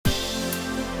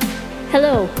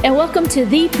Hello, and welcome to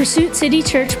the Pursuit City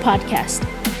Church podcast.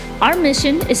 Our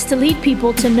mission is to lead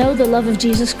people to know the love of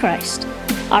Jesus Christ.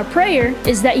 Our prayer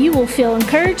is that you will feel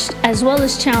encouraged as well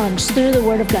as challenged through the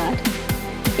Word of God.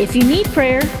 If you need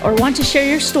prayer or want to share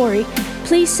your story,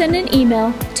 please send an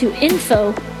email to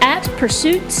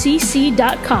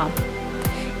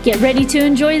info@pursuitcc.com. Get ready to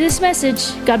enjoy this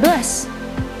message. God bless.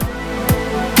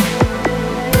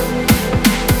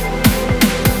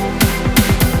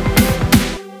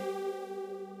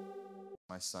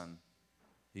 My son,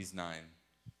 he's 9.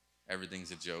 Everything's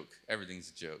a joke.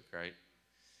 Everything's a joke, right?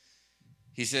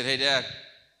 He said, "Hey, Dad,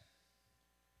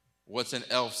 what's an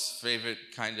elf's favorite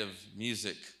kind of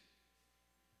music?"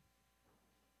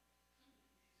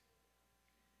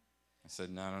 I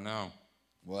said, "No, I don't know."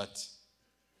 "What?"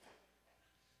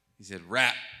 He said,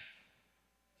 "Rap."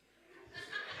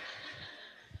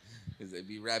 Because they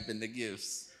be rapping the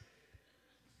gifts.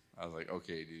 I was like,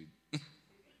 okay, dude.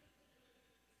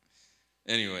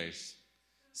 Anyways,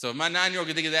 so if my 9-year-old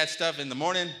can think of that stuff in the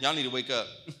morning, y'all need to wake up.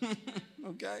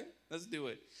 Okay, let's do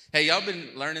it. Hey, y'all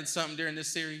been learning something during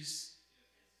this series?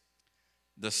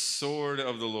 The sword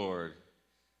of the Lord.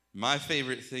 My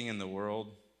favorite thing in the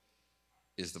world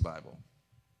is the Bible.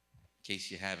 In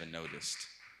case you haven't noticed,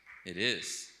 it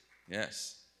is.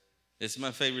 Yes, it's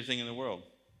my favorite thing in the world.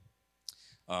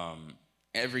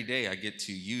 Every day I get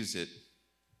to use it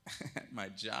at my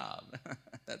job.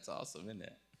 That's awesome, isn't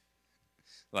it?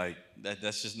 Like,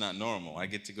 that's just not normal. I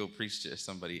get to go preach to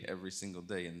somebody every single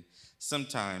day. And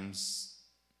sometimes,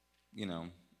 I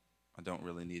don't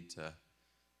really need to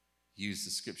use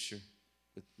the scripture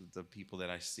with the people that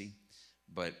I see.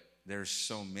 But there's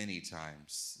so many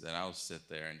times that I'll sit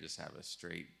there and just have a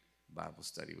straight Bible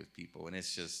study with people. And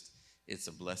it's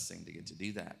a blessing to get to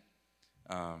do that.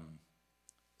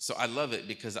 So I love it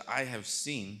because I have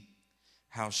seen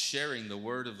how sharing the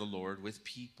word of the Lord with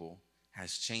people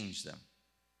has changed them,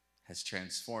 has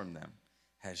transformed them,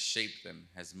 has shaped them,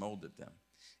 has molded them.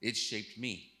 It's shaped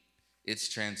me. It's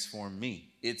transformed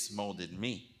me. It's molded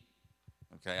me.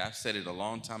 Okay, I've said it a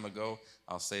long time ago.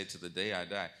 I'll say it to the day I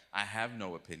die. I have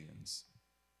no opinions.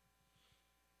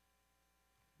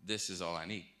 This is all I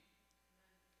need.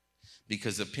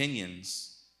 Because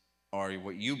opinions are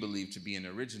what you believe to be an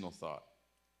original thought.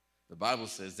 The Bible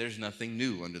says there's nothing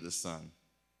new under the sun.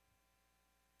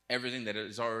 Everything that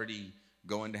is already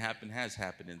going to happen has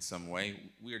happened in some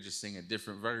way. We are just seeing a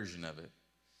different version of it.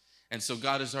 And so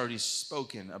God has already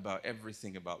spoken about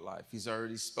everything about life. He's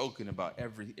already spoken about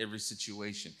every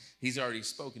situation. He's already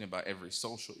spoken about every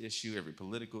social issue, every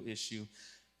political issue.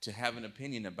 To have an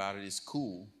opinion about it is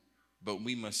cool, but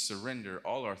we must surrender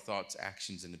all our thoughts,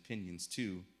 actions, and opinions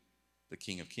to the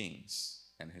King of Kings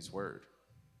and his word.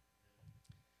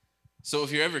 So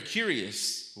if you're ever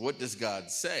curious, what does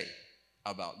God say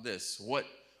about this? What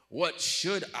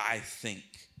should I think?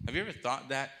 Have you ever thought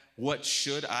that? What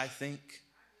should I think?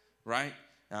 Right?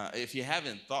 If you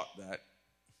haven't thought that,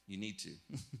 you need to.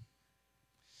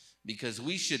 Because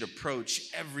we should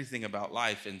approach everything about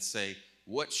life and say,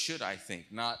 what should I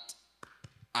think? Not,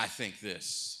 I think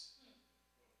this.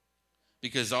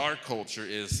 Because our culture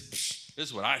is, this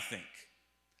is what I think.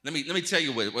 Let me tell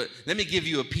you what, let me give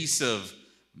you a piece of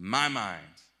my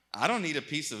mind. I don't need a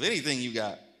piece of anything you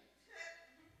got.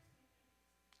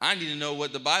 I need to know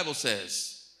what the Bible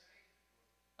says.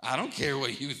 I don't care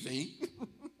what you think.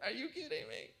 Are you kidding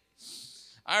me?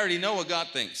 I already know what God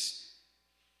thinks.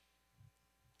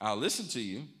 I'll listen to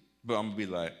you, but I'm going to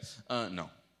be like,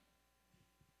 no.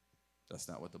 That's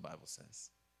not what the Bible says.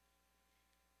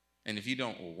 And if you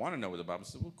don't want to know what the Bible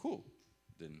says, well, cool.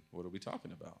 Then what are we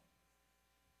talking about?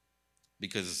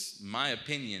 Because my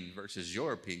opinion versus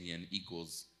your opinion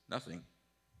equals nothing.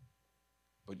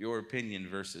 But your opinion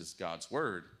versus God's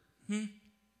word,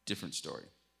 different story.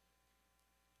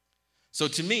 So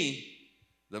to me,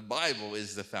 the Bible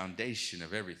is the foundation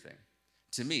of everything.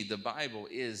 To me, the Bible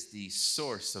is the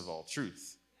source of all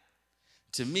truth.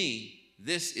 To me,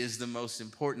 this is the most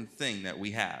important thing that we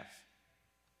have.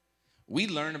 We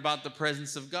learn about the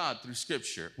presence of God through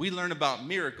Scripture. We learn about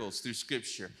miracles through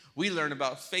Scripture. We learn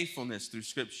about faithfulness through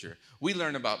Scripture. We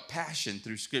learn about passion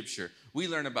through Scripture. We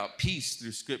learn about peace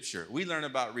through Scripture. We learn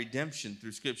about redemption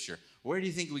through Scripture. Where do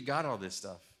you think we got all this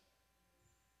stuff?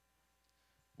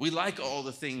 We like all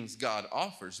the things God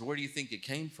offers. Where do you think it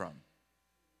came from?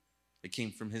 It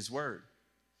came from His Word.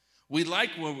 We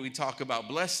like when we talk about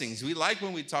blessings. We like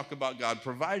when we talk about God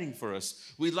providing for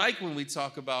us. We like when we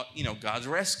talk about, God's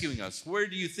rescuing us. Where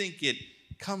do you think it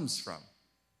comes from?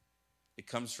 It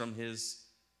comes from His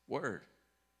Word.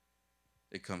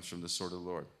 It comes from the sword of the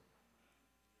Lord.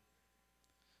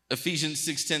 Ephesians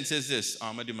 6:10 says this.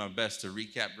 I'm going to do my best to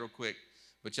recap real quick.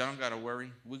 But y'all don't got to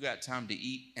worry. We got time to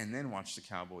eat and then watch the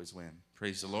Cowboys win.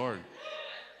 Praise the Lord.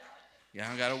 Y'all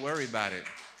don't got to worry about it.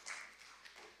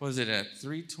 What is it at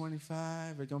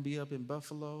 3:25? We're going to be up in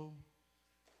Buffalo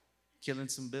killing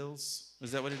some Bills.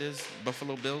 Is that what it is?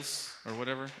 Buffalo Bills or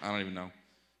whatever? I don't even know.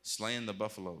 Slaying the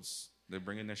Buffaloes. They're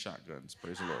bringing their shotguns.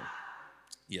 Praise the Lord.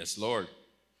 Yes, Lord.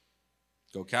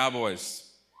 Go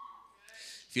Cowboys.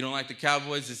 If you don't like the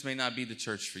Cowboys, this may not be the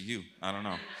church for you. I don't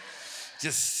know.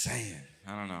 Just saying.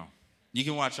 I don't know. You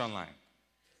can watch online.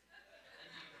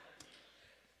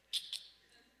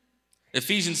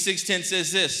 Ephesians 6:10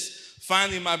 says this.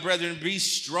 Finally, my brethren, be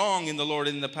strong in the Lord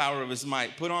and in the power of his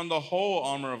might. Put on the whole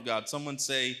armor of God. Someone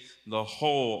say the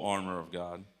whole armor of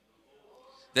God.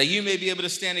 That you may be able to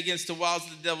stand against the wiles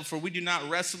of the devil. For we do not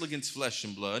wrestle against flesh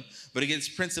and blood, but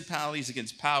against principalities,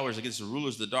 against powers, against the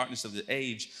rulers of the darkness of the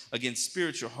age, against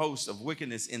spiritual hosts of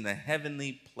wickedness in the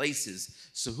heavenly places.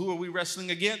 So who are we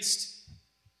wrestling against?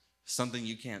 Something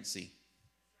you can't see.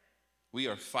 We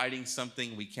are fighting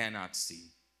something we cannot see.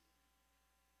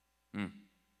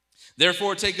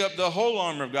 Therefore, take up the whole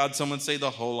armor of God. Someone say the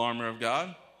whole armor of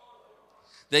God.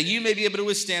 That you may be able to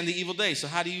withstand the evil day. So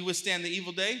how do you withstand the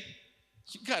evil day?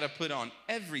 You got to put on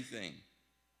everything.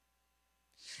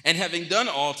 And having done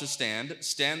all to stand,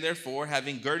 stand therefore,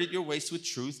 having girded your waist with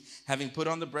truth, having put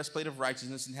on the breastplate of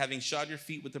righteousness, and having shod your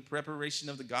feet with the preparation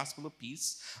of the gospel of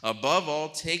peace. Above all,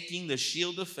 taking the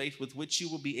shield of faith with which you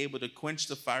will be able to quench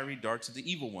the fiery darts of the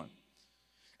evil one.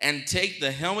 And take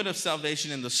the helmet of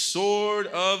salvation and the sword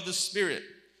of the Spirit,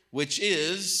 which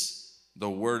is the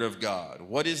word of God.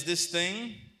 What is this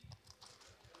thing?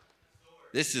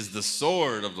 This is the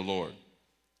sword of the Lord.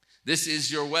 This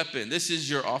is your weapon. This is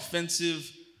your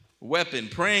offensive weapon.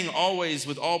 Praying always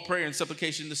with all prayer and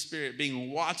supplication in the Spirit,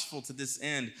 being watchful to this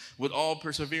end with all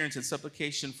perseverance and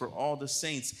supplication for all the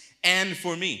saints and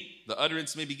for me. The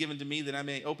utterance may be given to me that I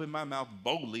may open my mouth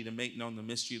boldly to make known the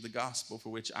mystery of the gospel, for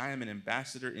which I am an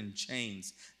ambassador in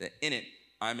chains, that in it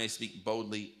I may speak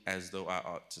boldly as though I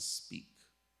ought to speak.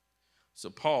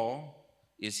 So Paul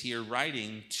is here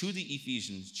writing to the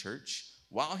Ephesians church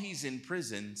while he's in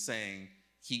prison saying,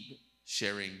 keep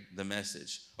sharing the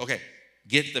message. Okay,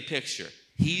 get the picture.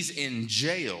 He's in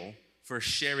jail for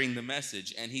sharing the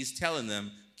message, and he's telling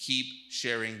them, keep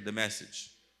sharing the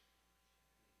message.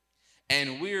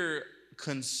 And we're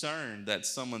concerned that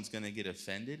someone's going to get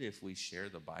offended if we share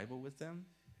the Bible with them.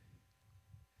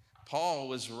 Paul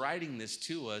was writing this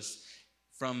to us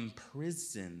from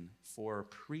prison for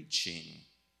preaching.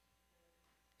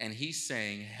 And he's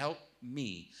saying, help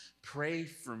me, pray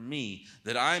for me,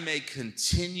 that I may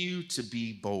continue to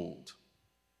be bold.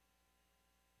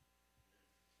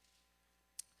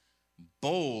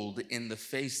 Bold in the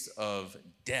face of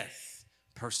death,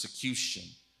 persecution,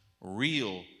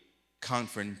 real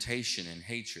confrontation and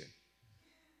hatred.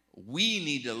 We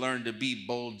need to learn to be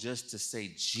bold just to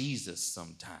say Jesus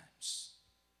sometimes,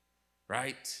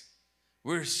 right?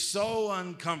 We're so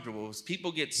uncomfortable.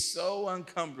 People get so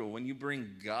uncomfortable when you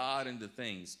bring God into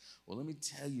things. Well, let me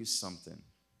tell you something.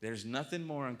 There's nothing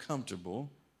more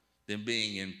uncomfortable than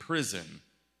being in prison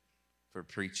for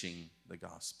preaching the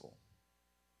gospel.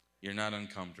 You're not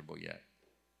uncomfortable yet.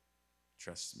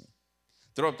 Trust me.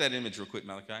 Throw up that image real quick,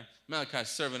 Malachi. Malachi's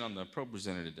serving on the Pro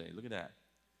Presenter today. Look at that.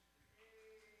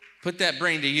 Put that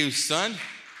brain to use, son.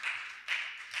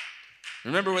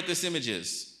 Remember what this image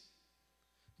is.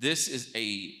 This is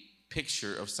a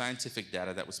picture of scientific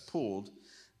data that was pulled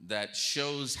that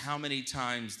shows how many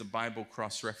times the Bible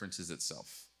cross-references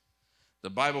itself. The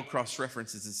Bible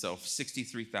cross-references itself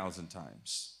 63,000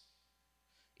 times.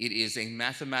 It is a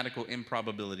mathematical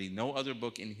improbability. No other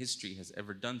book in history has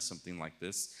ever done something like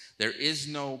this. There is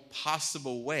no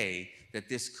possible way that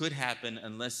this could happen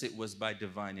unless it was by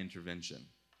divine intervention.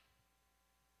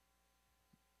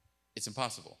 It's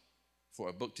impossible for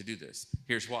a book to do this.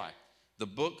 Here's why. The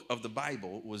book of the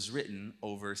Bible was written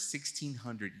over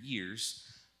 1,600 years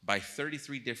by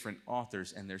 33 different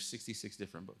authors, and there's 66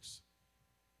 different books.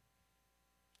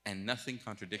 And nothing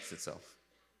contradicts itself.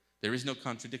 There is no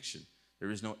contradiction.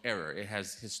 There is no error. It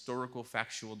has historical,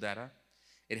 factual data.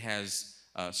 It has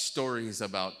stories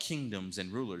about kingdoms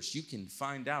and rulers. You can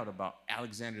find out about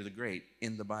Alexander the Great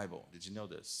in the Bible. Did you know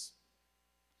this?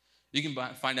 You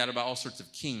can find out about all sorts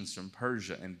of kings from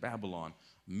Persia and Babylon,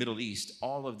 Middle East.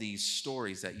 All of these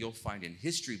stories that you'll find in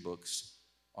history books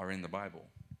are in the Bible.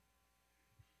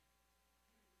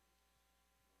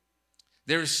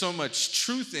 There is so much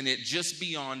truth in it just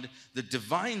beyond the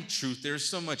divine truth. There's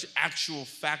so much actual,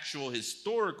 factual,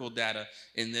 historical data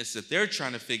in this that they're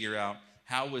trying to figure out,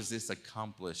 how was this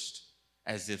accomplished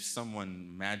as if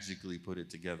someone magically put it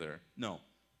together? No,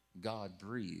 God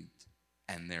breathed,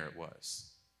 and there it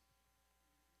was.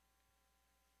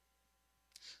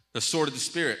 The sword of the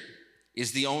Spirit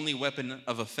is the only weapon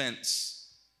of offense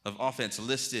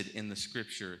listed in the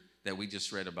scripture that we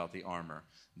just read about the armor.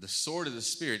 The sword of the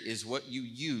Spirit is what you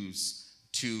use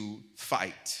to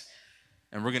fight.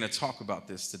 And we're going to talk about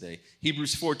this today.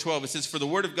 Hebrews 4:12, it says, "For the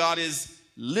word of God is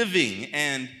living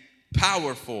and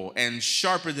powerful and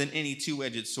sharper than any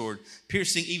two-edged sword,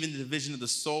 piercing even the division of the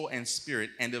soul and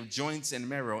spirit and of joints and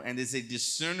marrow, and is a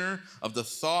discerner of the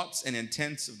thoughts and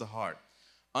intents of the heart."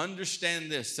 Understand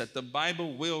this, that the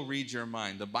Bible will read your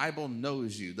mind. The Bible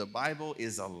knows you. The Bible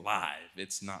is alive.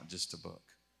 It's not just a book.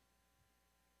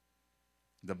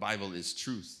 The Bible is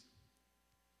truth.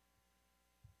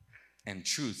 And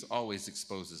truth always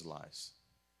exposes lies.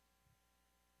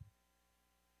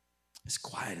 It's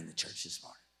quiet in the church this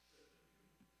morning.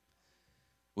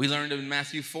 We learned in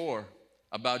Matthew 4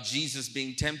 about Jesus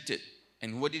being tempted.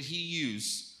 And what did he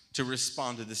use to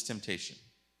respond to this temptation?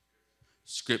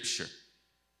 Scripture.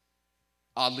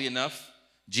 Oddly enough,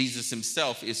 Jesus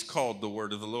himself is called the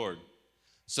word of the Lord.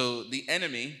 So the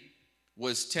enemy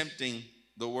was tempting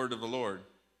the word of the Lord,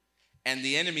 and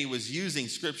the enemy was using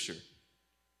scripture.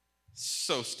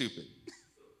 So stupid.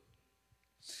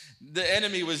 The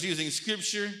enemy was using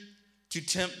scripture to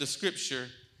tempt the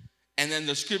scripture, and then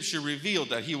the scripture revealed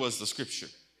that he was the scripture.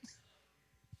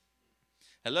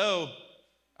 Hello,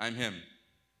 I'm him.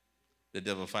 The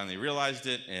devil finally realized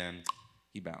it, and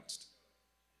he bounced.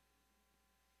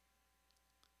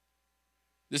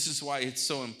 This is why it's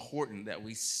so important that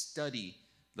we study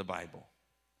the Bible.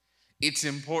 It's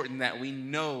important that we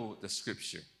know the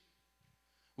scripture.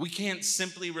 We can't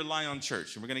simply rely on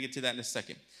church, and we're going to get to that in a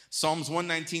second. Psalms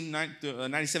 119,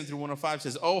 97 through 105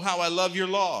 says, "Oh, how I love your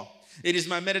law. It is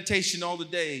my meditation all the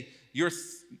day.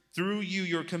 Through you,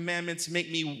 your commandments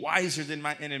make me wiser than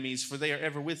my enemies, for they are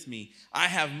ever with me. I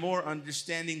have more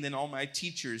understanding than all my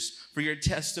teachers, for your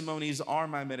testimonies are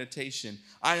my meditation.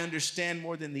 I understand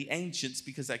more than the ancients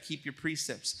because I keep your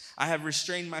precepts. I have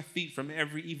restrained my feet from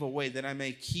every evil way that I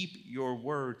may keep your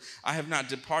word. I have not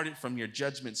departed from your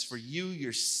judgments, for you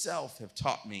yourself have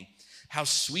taught me. How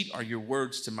sweet are your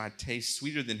words to my taste,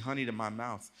 sweeter than honey to my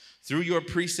mouth. Through your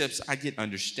precepts I get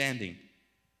understanding.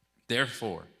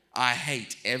 Therefore, I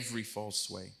hate every false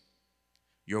way.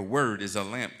 Your word is a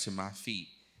lamp to my feet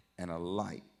and a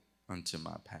light unto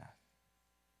my path."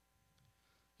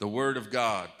 The word of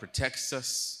God protects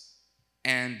us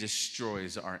and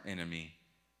destroys our enemy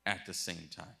at the same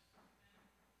time.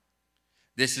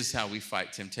 This is how we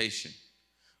fight temptation.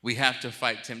 We have to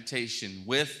fight temptation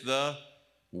with the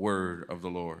word of the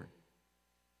Lord.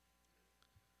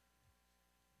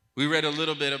 We read a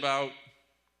little bit about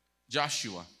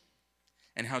Joshua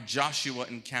and how Joshua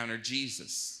encountered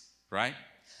Jesus, right?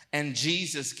 And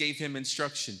Jesus gave him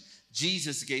instruction.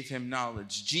 Jesus gave him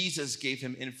knowledge. Jesus gave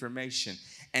him information.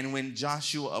 And when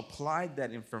Joshua applied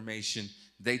that information,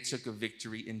 they took a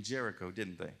victory in Jericho,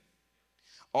 didn't they?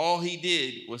 All he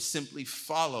did was simply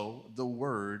follow the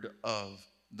word of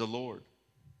the Lord.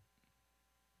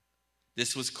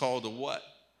 This was called a what?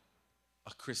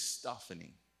 A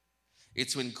Christophany.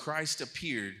 It's when Christ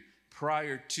appeared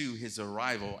prior to his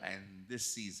arrival and this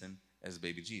season as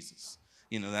baby Jesus.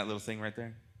 You know that little thing right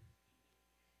there?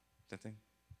 That thing?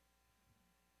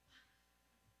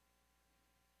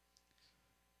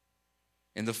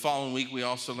 In the following week, we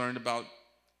also learned about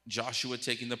Joshua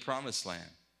taking the promised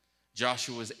land.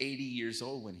 Joshua was 80 years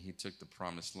old when he took the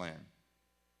promised land.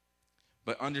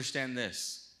 But understand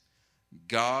this,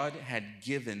 God had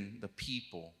given the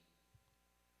people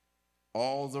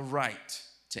all the right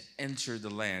to enter the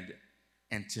land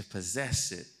and to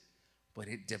possess it, but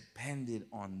it depended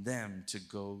on them to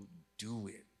go do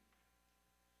it,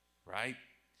 right?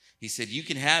 He said, you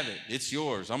can have it. It's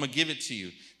yours. I'm going to give it to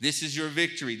you. This is your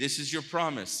victory. This is your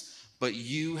promise, but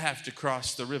you have to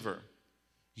cross the river.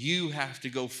 You have to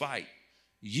go fight.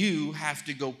 You have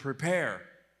to go prepare.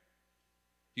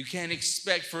 You can't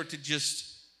expect for it to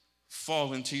just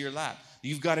fall into your lap.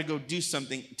 You've got to go do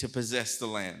something to possess the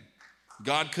land.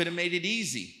 God could have made it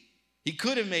easy. He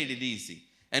could have made it easy.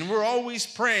 And we're always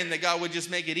praying that God would just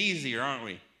make it easier, aren't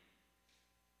we?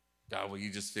 God, will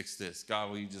you just fix this? God,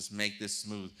 will you just make this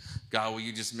smooth? God, will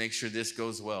you just make sure this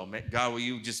goes well? God, will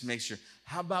you just make sure?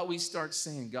 How about we start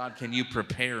saying, God, can you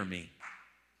prepare me?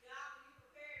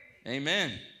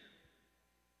 Amen.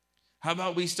 How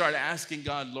about we start asking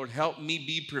God, Lord, help me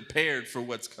be prepared for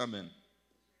what's coming.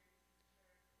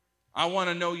 I want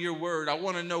to know your word. I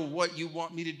want to know what you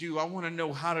want me to do. I want to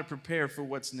know how to prepare for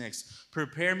what's next.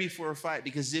 Prepare me for a fight,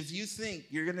 because if you think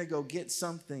you're going to go get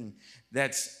something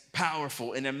that's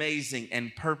powerful and amazing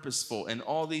and purposeful and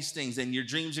all these things, and your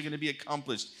dreams are going to be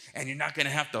accomplished and you're not going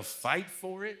to have to fight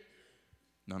for it,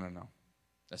 no.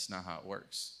 That's not how it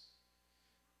works.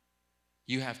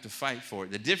 You have to fight for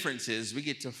it. The difference is we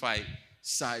get to fight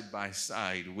side by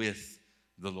side with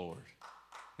the Lord.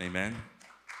 Amen.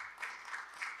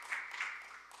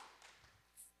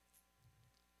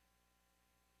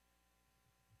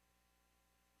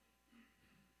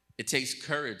 It takes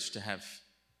courage to have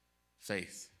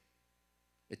faith.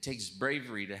 It takes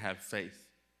bravery to have faith.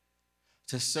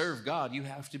 To serve God, you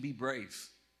have to be brave.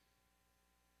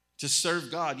 To serve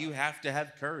God, you have to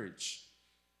have courage.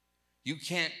 You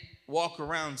can't walk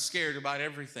around scared about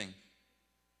everything.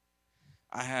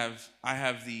 I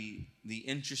have the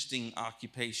interesting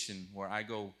occupation where I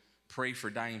go pray for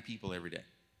dying people every day.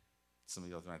 Some of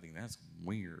y'all might think that's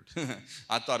weird.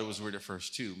 I thought it was weird at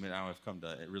first too, but now I've come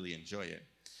to really enjoy it.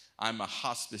 I'm a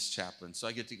hospice chaplain, so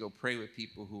I get to go pray with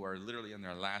people who are literally in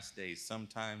their last days.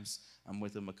 Sometimes I'm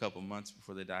with them a couple months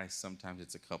before they die. Sometimes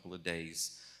it's a couple of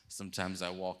days. Sometimes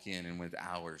I walk in and with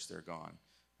hours they're gone.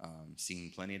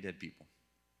 Seen plenty of dead people.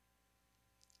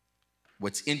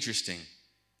 What's interesting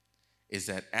is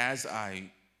that as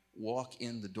I walk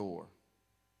in the door,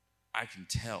 I can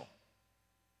tell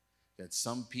that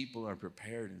some people are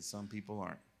prepared and some people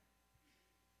aren't.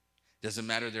 Doesn't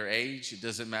matter their age, it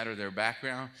doesn't matter their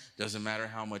background, doesn't matter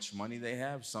how much money they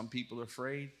have. Some people are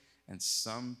afraid and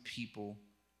some people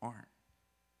aren't.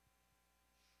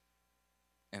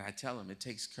 And I tell them it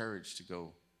takes courage to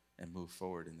go and move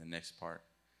forward in the next part,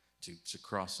 to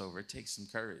cross over. It takes some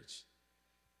courage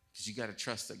because you got to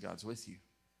trust that God's with you.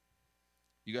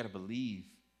 You got to believe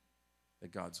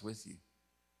that God's with you.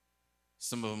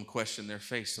 Some of them question their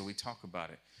faith, so we talk about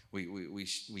it.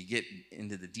 We get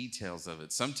into the details of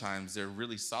it. Sometimes they're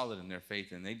really solid in their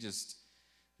faith, and they just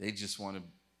want to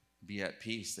be at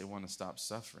peace. They want to stop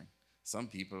suffering. Some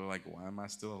people are like, why am I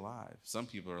still alive? Some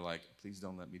people are like, please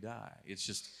don't let me die. It's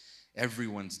just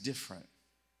everyone's different.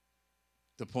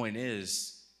 The point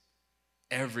is,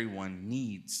 everyone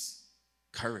needs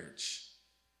courage,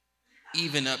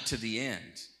 even up to the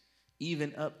end.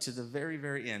 Even up to the very,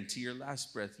 very end, to your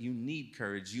last breath, you need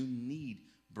courage. You need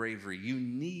bravery. You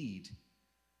need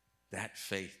that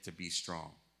faith to be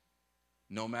strong.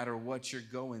 No matter what you're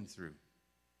going through,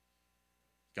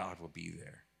 God will be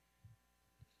there.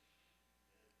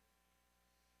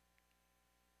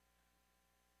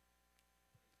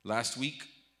 Last week,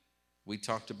 we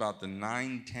talked about the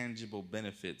 9 tangible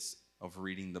benefits of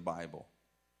reading the Bible.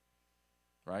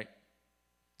 Right?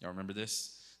 Y'all remember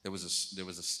this? There was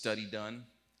a study done,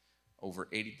 over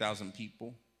 80,000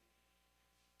 people,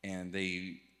 and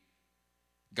they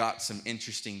got some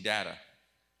interesting data.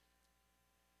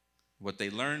 What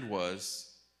they learned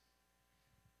was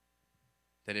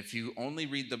that if you only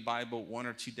read the Bible 1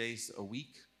 or 2 days a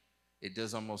week, it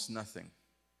does almost nothing.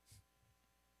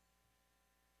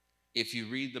 If you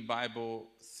read the Bible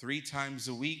 3 times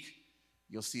a week,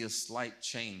 you'll see a slight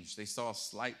change. They saw a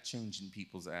slight change in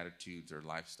people's attitudes or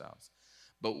lifestyles.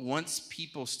 But once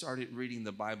people started reading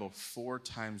the Bible 4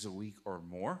 times a week or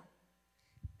more,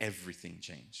 everything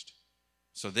changed.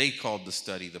 So they called the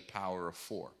study the power of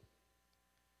 4.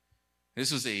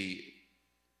 This was a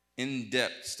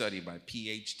in-depth study by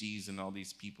PhDs and all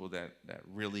these people that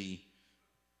really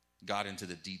got into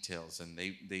the details, and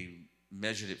they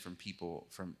measured it from people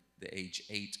from the age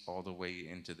 8 all the way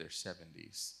into their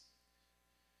 70s.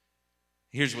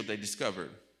 Here's what they discovered.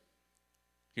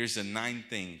 Here's the 9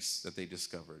 things that they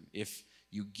discovered. If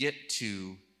you get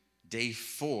to day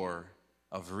 4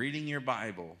 of reading your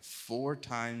Bible 4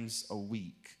 times a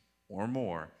week or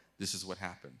more, this is what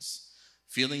happens.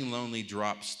 Feeling lonely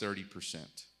drops 30%.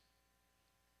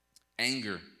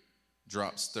 Anger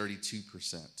drops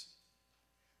 32%.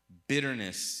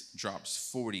 Bitterness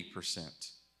drops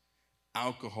 40%.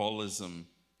 Alcoholism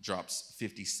drops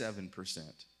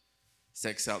 57%.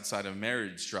 Sex outside of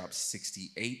marriage drops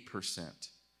 68%.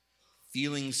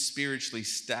 Feeling spiritually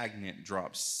stagnant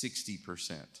drops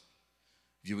 60%.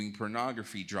 Viewing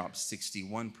pornography drops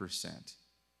 61%.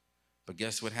 But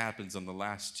guess what happens on the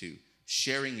last 2?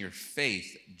 Sharing your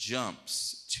faith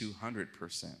jumps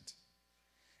 200%.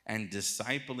 And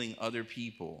discipling other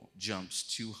people jumps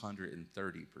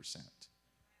 230%.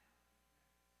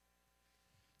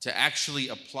 To actually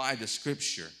apply the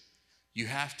scripture, you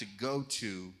have to go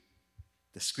to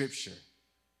the scripture,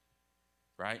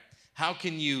 right? How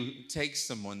can you take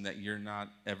someone that you're not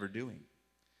ever doing?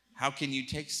 How can you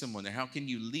take someone there? How can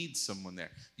you lead someone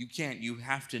there? You can't. You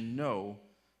have to know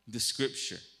the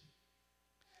scripture.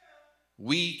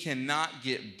 We cannot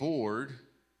get bored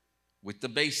with the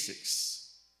basics.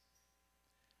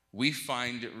 We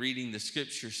find reading the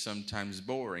scripture sometimes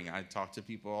boring. I talk to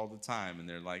people all the time, and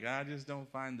they're like, I just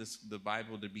don't find the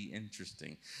Bible to be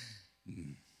interesting.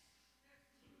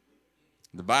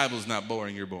 The Bible's not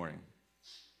boring, you're boring.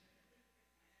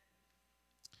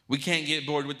 We can't get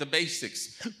bored with the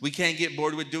basics. We can't get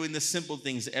bored with doing the simple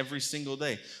things every single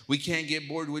day. We can't get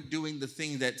bored with doing the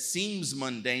thing that seems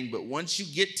mundane, but once you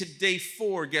get to day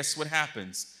 4, guess what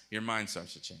happens? Your mind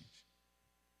starts to change.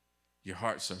 Your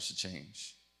heart starts to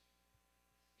change.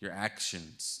 Your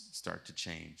actions start to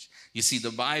change. You see,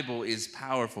 the Bible is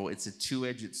powerful. It's a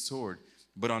two-edged sword.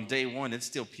 But on day 1, it's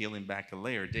still peeling back a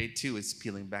layer. Day 2, it's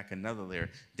peeling back another layer.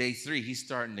 Day 3, he's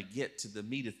starting to get to the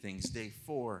meat of things. Day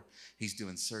 4, he's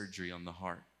doing surgery on the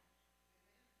heart.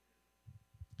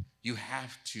 You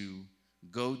have to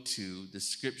go to the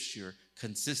scripture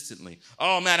consistently.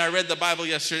 Oh, man, I read the Bible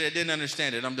yesterday. I didn't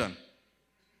understand it. I'm done.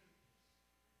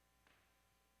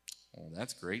 Well,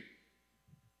 that's great.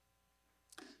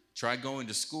 Try going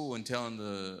to school and telling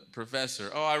the professor,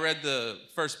 oh, I read the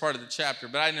first part of the chapter,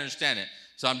 but I didn't understand it,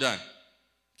 so I'm done.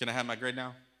 Can I have my grade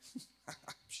now?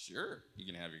 Sure, you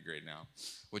can have your grade now.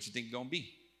 What you think it's going to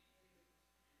be?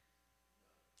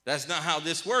 That's not how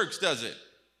this works, does it?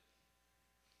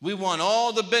 We want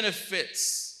all the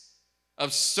benefits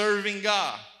of serving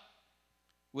God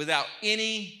without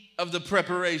any of the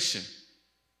preparation.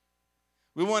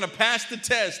 We want to pass the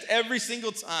test every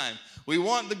single time. We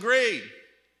want the grade.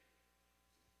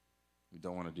 We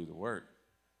don't want to do the work.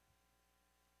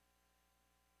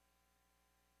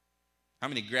 How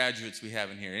many graduates we have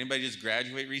in here? Anybody just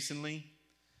graduate recently?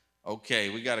 Okay,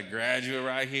 we got a graduate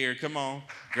right here. Come on.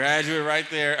 Graduate right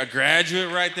there, a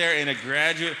graduate right there, and a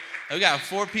graduate. We got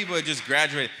 4 people that just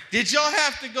graduated. Did y'all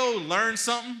have to go learn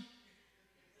something?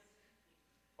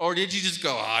 Or did you just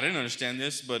go, I didn't understand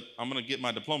this, but I'm going to get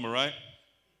my diploma, right?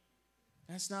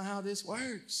 That's not how this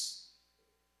works.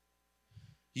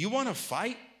 You want to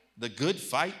fight the good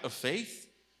fight of faith?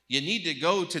 You need to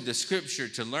go to the scripture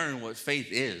to learn what faith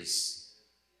is.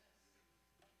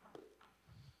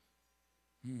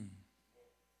 I'm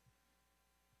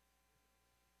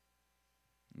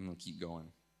going to keep going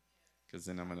because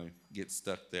then I'm going to get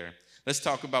stuck there. Let's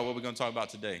talk about what we're going to talk about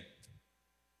today.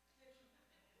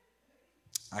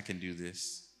 I can do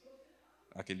this.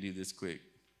 I can do this quick.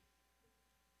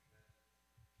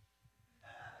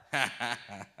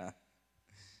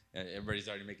 Everybody's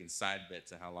already making side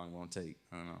bets on how long it won't take.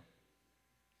 I don't know.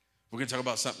 We're going to talk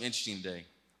about something interesting today.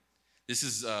 This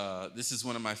is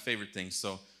one of my favorite things.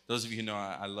 So those of you who know,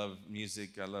 I love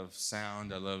music. I love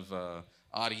sound. I love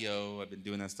audio. I've been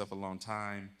doing that stuff a long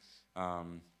time.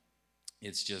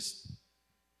 It's just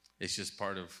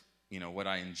part of what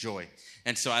I enjoy.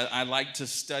 And so I like to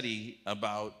study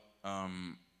about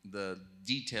the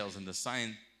details and the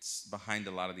science behind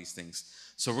a lot of these things.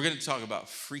 So we're going to talk about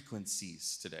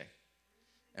frequencies today.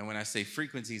 And when I say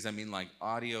frequencies, I mean like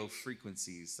audio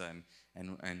frequencies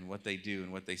and what they do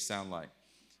and what they sound like.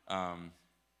 I'm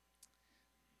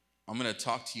going to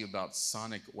talk to you about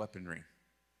sonic weaponry.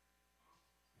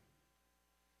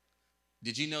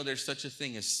 Did you know there's such a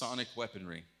thing as sonic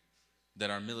weaponry that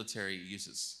our military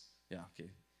uses? Yeah, okay.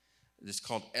 It's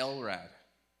called LRAD.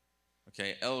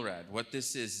 Okay, LRAD. What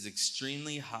this is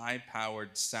extremely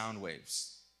high-powered sound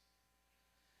waves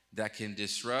that can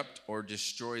disrupt or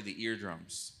destroy the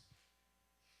eardrums.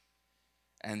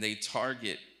 And they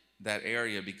target that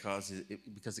area because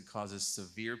it causes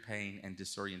severe pain and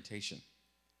disorientation.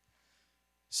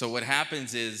 So what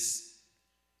happens is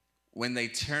when they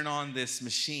turn on this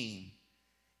machine,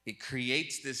 it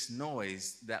creates this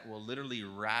noise that will literally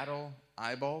rattle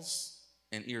eyeballs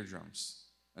and eardrums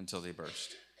until they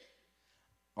burst.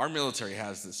 Our military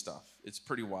has this stuff. It's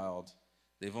pretty wild.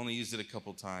 They've only used it a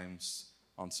couple times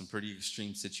on some pretty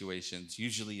extreme situations.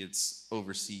 Usually it's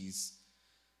overseas.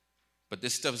 But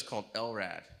this stuff is called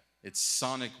LRAD. It's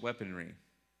sonic weaponry.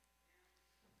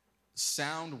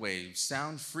 Sound waves,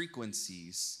 sound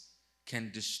frequencies can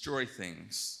destroy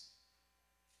things.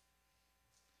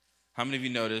 How many of you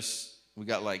notice we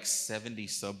got like 70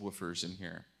 subwoofers in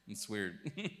here? It's weird.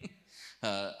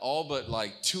 All but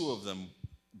like 2 of them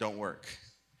don't work.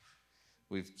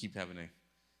 We keep having to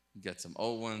get some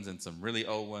old ones and some really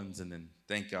old ones, and then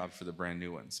thank God for the brand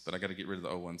new ones. But I got to get rid of the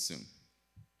old ones soon.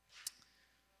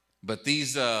 But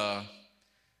these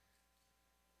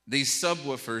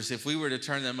subwoofers, if we were to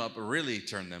turn them up, really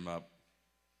turn them up,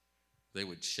 they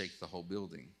would shake the whole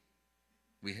building.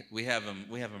 We have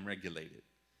them regulated.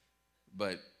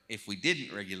 But if we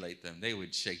didn't regulate them, they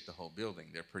would shake the whole building.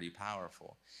 They're pretty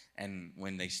powerful. And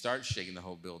when they start shaking the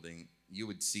whole building, you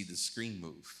would see the screen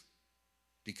move.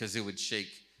 Because it would shake.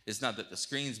 It's not that the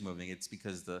screen's moving, it's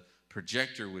because the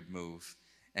projector would move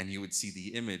and you would see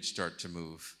the image start to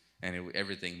move and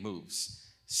everything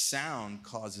moves. Sound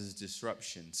causes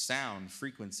disruption. Sound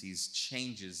frequencies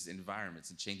changes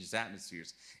environments. It changes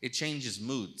atmospheres. It changes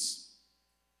moods.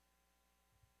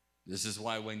 This is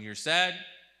why when you're sad,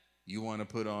 you want to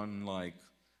put on like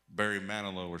Barry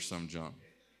Manilow or some junk.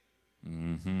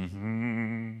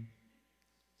 Mm-hmm.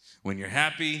 When you're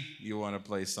happy, you want to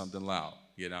play something loud,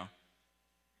 you know?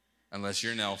 Unless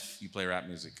you're an elf, you play rap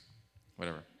music,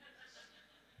 whatever.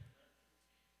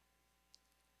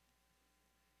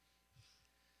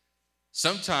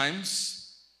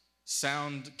 Sometimes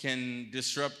sound can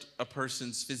disrupt a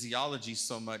person's physiology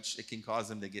so much it can cause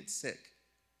them to get sick.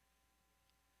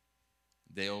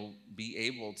 They'll be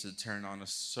able to turn on a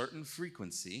certain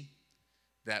frequency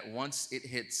that once it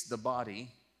hits the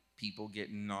body, people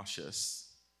get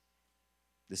nauseous.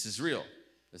 This is real.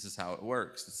 This is how it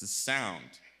works. This is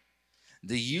sound.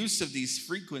 The use of these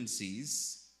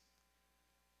frequencies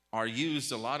are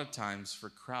used a lot of times for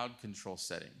crowd control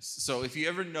settings. So if you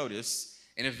ever notice,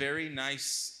 in a very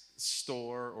nice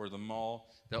store or the mall,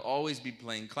 they'll always be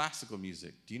playing classical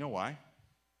music. Do you know why?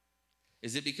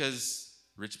 Is it because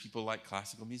rich people like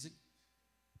classical music?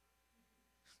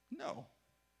 No.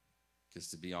 Because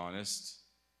to be honest,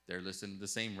 they're listening to the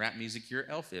same rap music your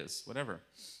elf is, whatever.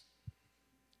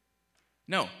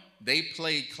 No, they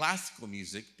play classical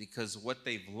music because what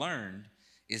they've learned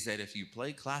is that if you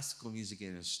play classical music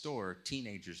in a store,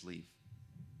 teenagers leave.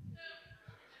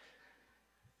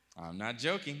 I'm not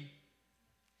joking.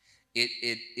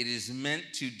 It is meant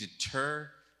to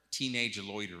deter teenage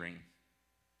loitering.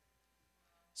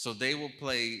 So they will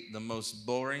play the most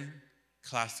boring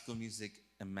classical music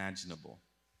imaginable.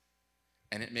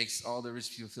 And it makes all the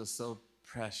rich people feel so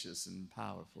precious and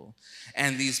powerful.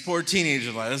 And these poor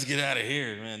teenagers are like, let's get out of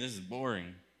here, man, this is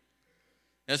boring.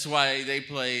 That's why they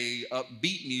play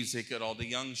upbeat music at all the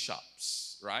young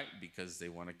shops, right? Because they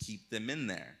want to keep them in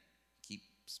there. Keep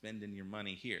spending your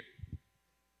money here.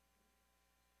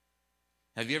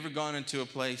 Have you ever gone into a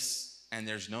place and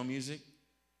there's no music?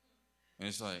 And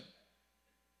it's like,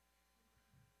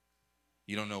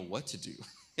 you don't know what to do.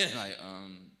 Like,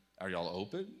 are y'all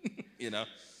open? You know?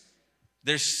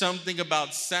 There's something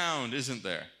about sound, isn't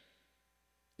there?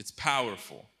 It's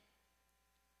powerful.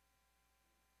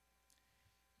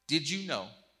 Did you know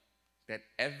that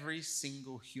every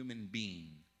single human being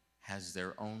has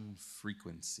their own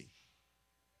frequency?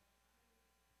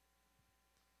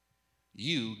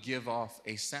 You give off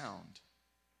a sound.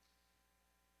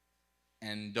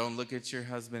 And don't look at your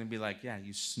husband and be like, yeah,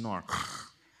 you snore.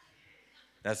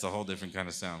 That's a whole different kind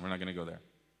of sound. We're not going to go there.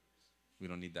 We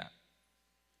don't need that.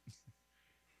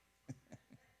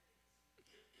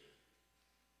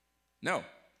 No.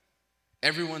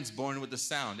 Everyone's born with a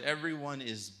sound. Everyone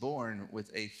is born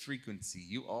with a frequency.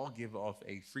 You all give off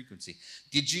a frequency.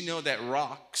 Did you know that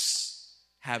rocks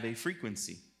have a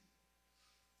frequency?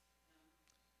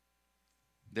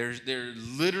 They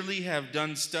literally have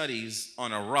done studies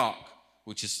on a rock,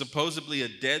 which is supposedly a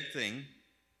dead thing,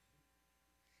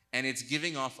 and it's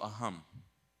giving off a hum.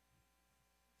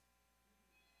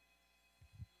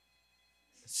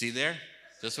 See there?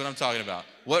 That's what I'm talking about.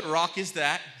 What rock is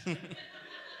that?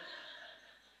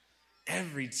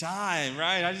 Every time,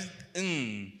 right?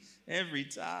 Every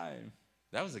time.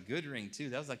 That was a good ring, too.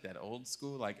 That was like that old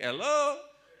school, like, hello,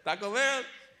 Taco Bell.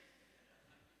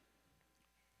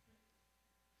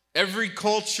 Every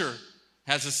culture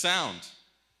has a sound.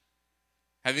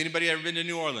 Have anybody ever been to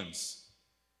New Orleans?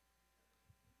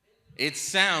 It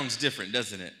sounds different,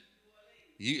 doesn't it?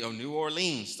 New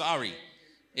Orleans, sorry.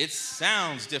 It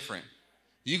sounds different.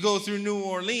 You go through New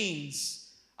Orleans.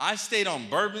 I stayed on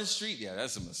Bourbon Street. Yeah,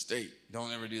 that's a mistake.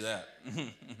 Don't ever do that.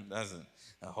 That's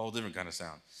a whole different kind of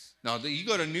sound. Now, you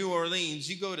go to New Orleans,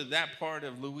 you go to that part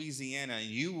of Louisiana, and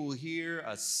you will hear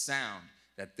a sound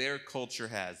that their culture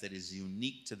has that is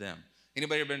unique to them.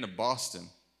 Anybody ever been to Boston?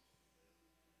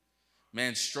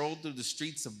 Man, strolled through the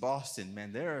streets of Boston.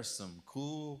 Man, there are some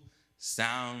cool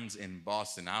sounds in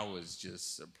Boston. I was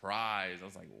just surprised. I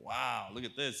was like, wow, look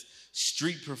at this.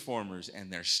 Street performers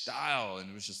and their style. And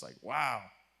it was just like, wow.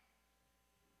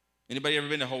 Anybody ever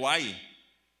been to Hawaii?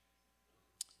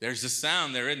 There's a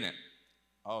sound there, isn't it?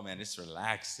 Oh, man, it's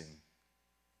relaxing.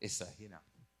 It's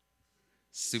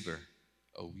super.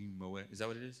 Is that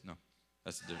what it is? No,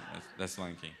 that's different. That's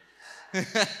Lion King.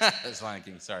 That's Lion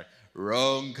King, sorry.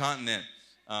 Wrong continent.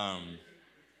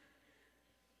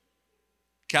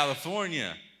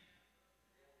 California.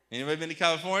 Anybody been to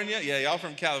California? Yeah, y'all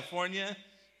from California?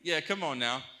 Yeah, come on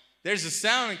now. There's a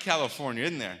sound in California,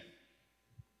 isn't there?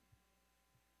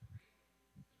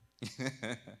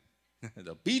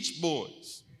 The Beach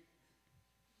Boys.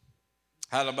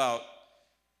 How about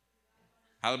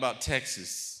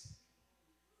Texas?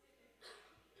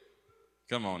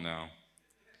 Come on now.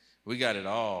 We got it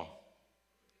all.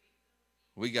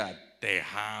 We got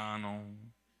Tejano.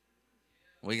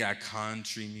 We got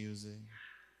country music.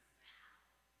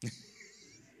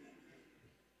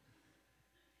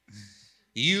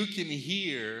 You can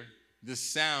hear the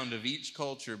sound of each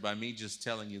culture by me just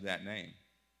telling you that name.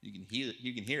 You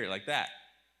can hear it like that.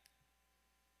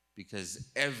 Because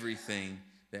everything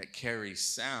that carries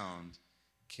sound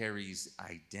carries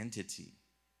identity.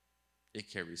 It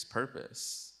carries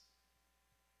purpose.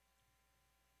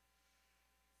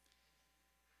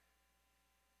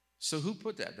 So who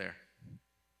put that there?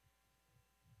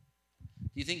 Do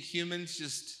you think humans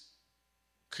just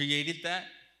created that?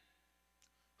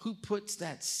 Who puts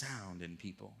that sound in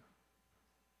people?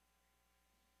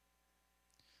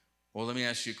 Well, let me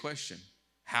ask you a question.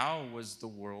 How was the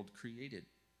world created?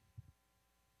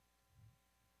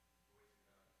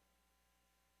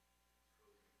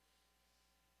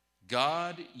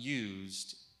 God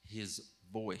used his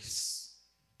voice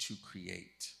to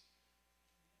create.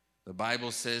 The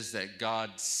Bible says that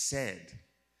God said,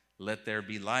 "Let there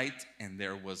be light," and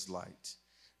there was light.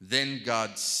 Then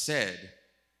God said,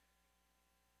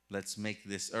 "Let's make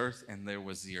this earth," and there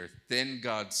was the earth. Then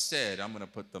God said, "I'm going to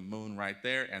put the moon right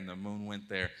there," and the moon went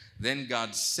there. Then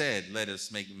God said, "Let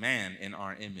us make man in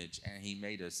our image," and he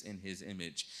made us in his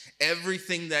image.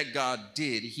 Everything that God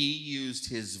did, he used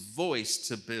his voice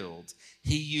to build.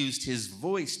 He used his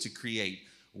voice to create.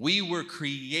 We were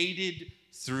created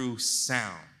through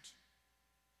sound.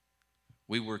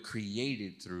 We were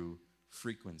created through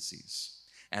frequencies.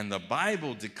 And the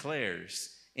Bible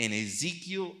declares in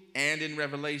Ezekiel and in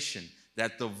Revelation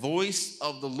that the voice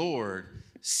of the Lord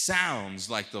sounds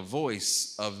like the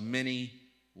voice of many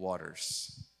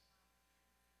waters.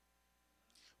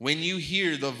 When you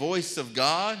hear the voice of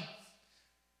God,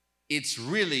 it's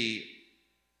really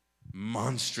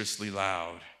monstrously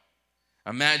loud.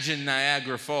 Imagine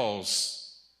Niagara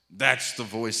Falls. That's the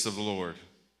voice of the Lord.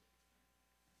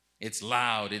 It's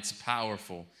loud, it's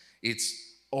powerful, it's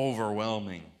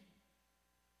overwhelming.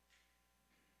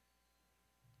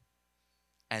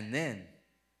 And then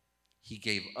he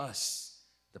gave us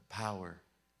the power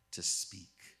to speak,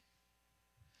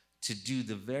 to do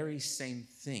the very same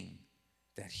thing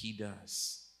that he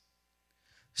does.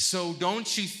 So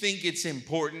don't you think it's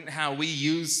important how we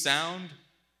use sound?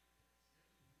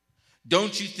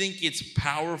 Don't you think it's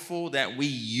powerful that we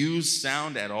use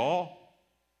sound at all?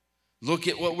 Look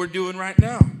at what we're doing right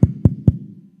now.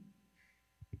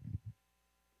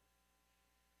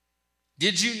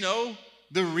 Did you know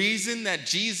the reason that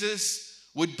Jesus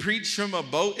would preach from a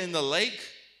boat in the lake?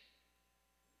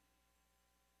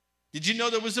 Did you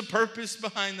know there was a purpose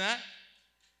behind that?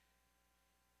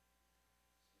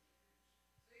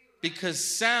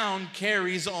 Because sound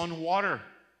carries on water.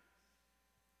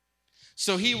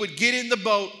 So he would get in the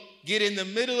boat, get in the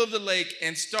middle of the lake,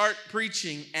 and start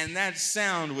preaching, and that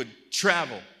sound would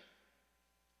travel.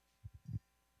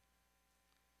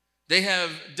 They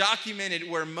have documented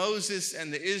where Moses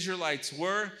and the Israelites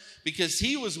were because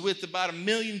he was with about 1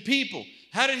 million people.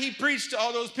 How did he preach to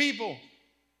all those people?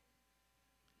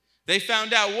 They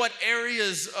found out what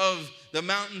areas of the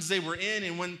mountains they were in,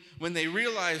 and when they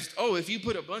realized, oh, if you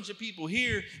put a bunch of people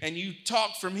here and you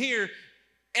talk from here,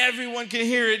 everyone can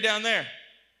hear it down there.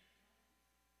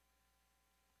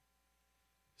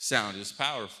 Sound is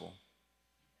powerful.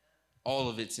 All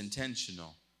of it's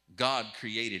intentional. God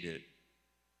created it.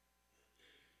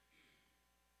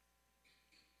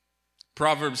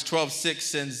 Proverbs 12:6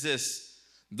 says this,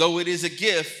 "Though it is a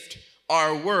gift,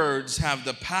 our words have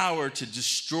the power to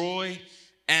destroy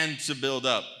and to build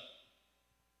up."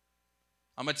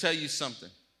 I'm going to tell you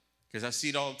something, because I see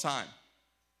it all the time.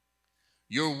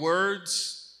 Your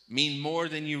words mean more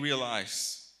than you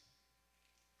realize.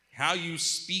 How you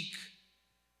speak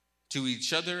to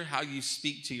each other, how you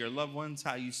speak to your loved ones,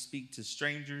 how you speak to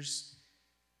strangers,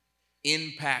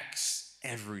 impacts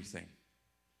everything.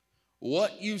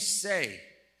 What you say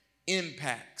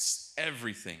impacts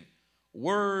everything.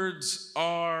 Words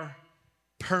are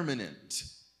permanent.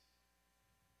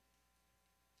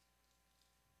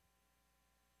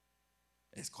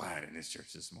 It's quiet in this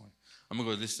church this morning. I'm going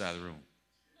to go to this side of the room.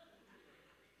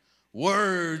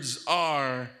 Words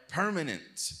are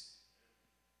permanent.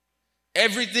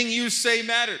 Everything you say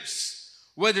matters,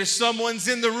 whether someone's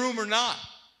in the room or not.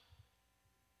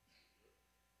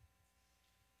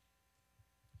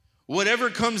 Whatever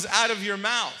comes out of your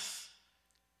mouth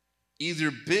either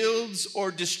builds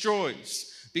or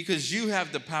destroys, because you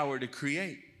have the power to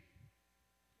create.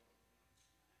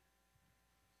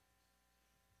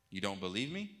 You don't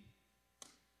believe me?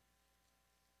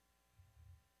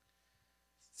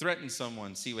 Threaten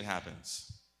someone, see what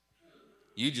happens.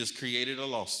 You just created a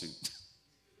lawsuit.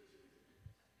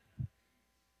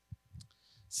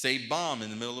 Say bomb in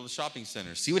the middle of a shopping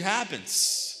center. See what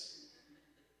happens.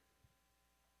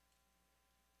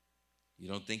 You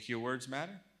don't think your words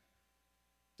matter?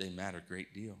 They matter a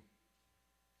great deal.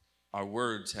 Our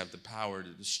words have the power to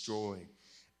destroy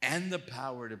and the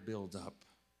power to build up.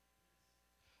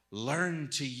 Learn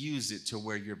to use it to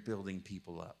where you're building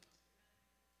people up.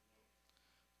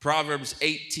 Proverbs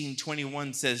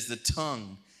 18:21 says, the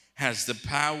tongue has the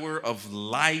power of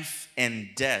life and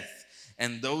death,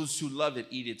 and those who love it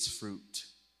eat its fruit.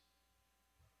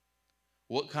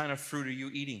 What kind of fruit are you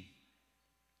eating?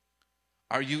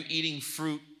 Are you eating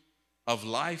fruit of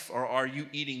life, or are you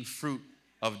eating fruit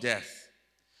of death?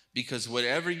 Because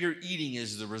whatever you're eating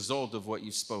is the result of what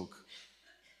you spoke.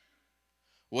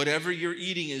 Whatever you're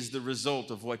eating is the result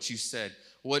of what you said.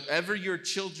 Whatever your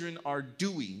children are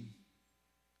doing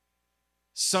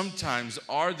sometimes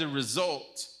are the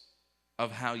result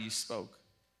of how you spoke.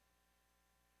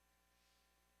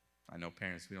 I know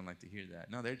parents, we don't like to hear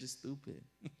that. No, they're just stupid.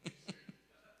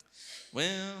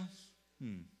 Well,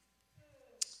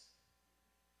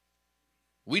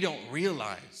 we don't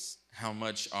realize how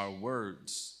much our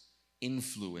words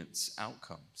influence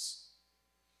outcomes.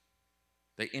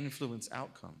 They influence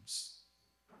outcomes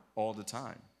all the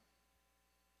time.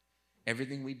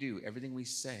 Everything we do, everything we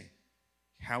say,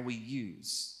 how we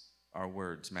use our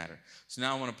words matter. So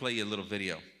now I want to play you a little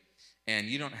video. And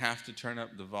you don't have to turn up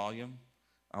the volume.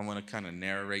 I want to kind of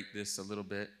narrate this a little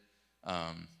bit.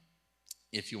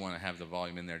 If you want to have the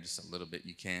volume in there just a little bit,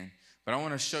 you can. But I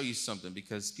want to show you something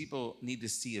because people need to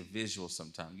see a visual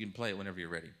sometime. You can play it whenever you're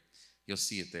ready. You'll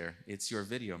see it there. It's your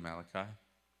video, Malachi.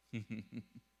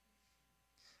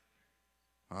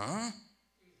 Huh?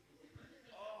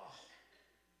 Oh.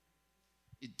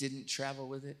 It didn't travel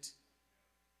with it?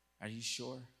 Are you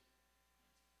sure?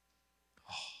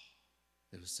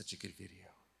 Oh, it was such a good video.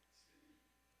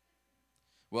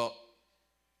 Well,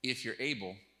 if you're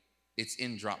able, it's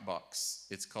in Dropbox.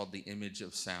 It's called The Image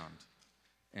of Sound.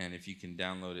 And if you can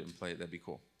download it and play it, that'd be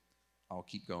cool. I'll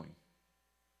keep going.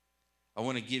 I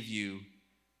want to give you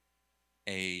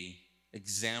an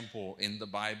example in the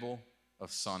Bible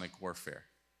of sonic warfare.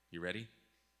 You ready?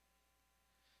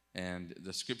 And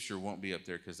the scripture won't be up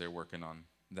there because they're working on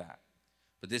that.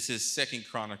 But this is 2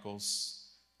 Chronicles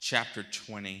chapter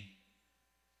 20,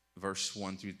 verse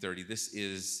 1 through 30. This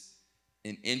is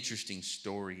an interesting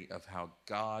story of how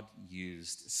God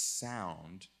used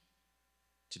sound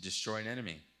to destroy an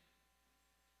enemy.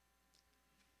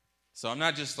 So I'm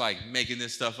not just like making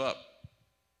this stuff up.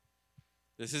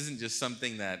 This isn't just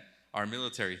something that our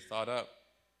military thought up.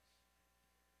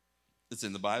 It's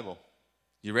in the Bible.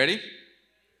 You ready?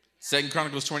 2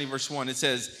 Chronicles 20, verse 1, it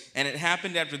says, and it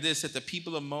happened after this that the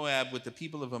people of Moab with the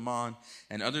people of Ammon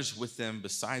and others with them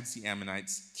besides the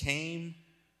Ammonites came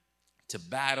to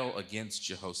battle against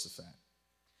Jehoshaphat.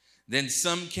 Then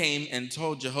some came and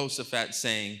told Jehoshaphat,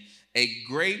 saying, a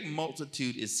great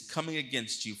multitude is coming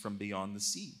against you from beyond the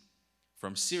sea,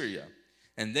 from Syria,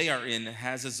 and they are in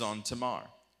Hazazon Tamar,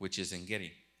 which is En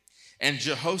Gedi. And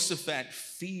Jehoshaphat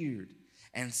feared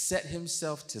and set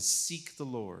himself to seek the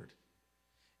Lord,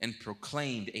 and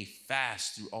proclaimed a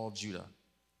fast through all Judah.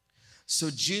 So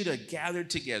Judah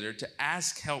gathered together to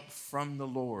ask help from the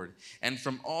Lord. And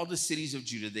from all the cities of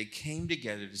Judah, they came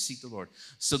together to seek the Lord.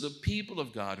 So the people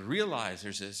of God realized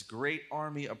there's this great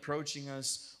army approaching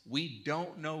us. We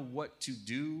don't know what to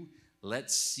do.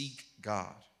 Let's seek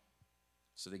God.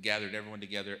 So they gathered everyone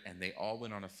together and they all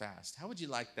went on a fast. How would you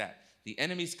like that? The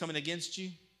enemy's coming against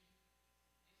you.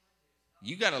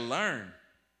 You got to learn.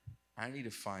 I need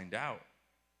to find out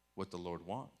what the Lord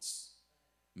wants.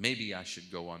 Maybe I should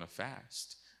go on a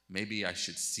fast. Maybe I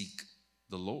should seek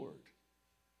the Lord.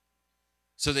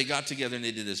 So they got together and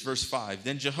they did this. Verse 5,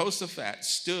 then Jehoshaphat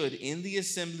stood in the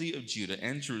assembly of Judah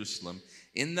and Jerusalem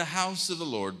in the house of the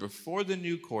Lord before the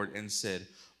new court and said,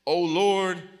 O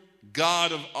Lord,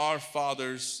 God of our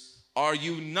fathers, are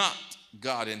you not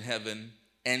God in heaven?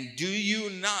 And do you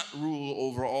not rule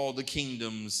over all the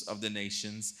kingdoms of the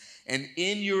nations? And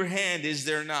in your hand is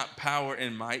there not power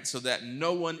and might, so that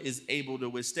no one is able to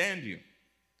withstand you?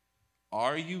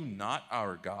 Are you not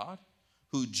our God,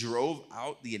 who drove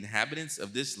out the inhabitants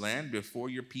of this land before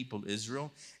your people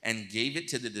Israel, and gave it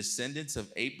to the descendants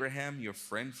of Abraham, your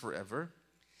friend forever?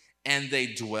 And they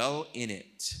dwell in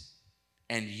it.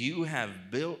 And you have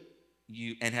built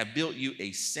you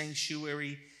a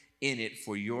sanctuary in it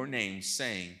for your name,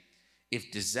 saying,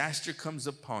 if disaster comes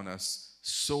upon us,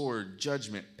 sword,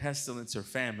 judgment, pestilence, or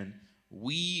famine,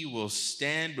 we will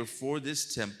stand before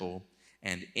this temple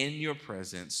and in your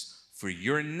presence, for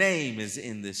your name is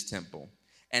in this temple.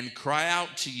 and cry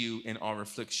out to you in our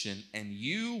affliction, and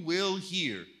you will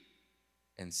hear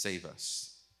and save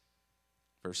us.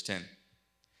 Verse 10.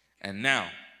 And now,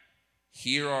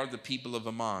 here are the people of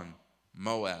Ammon,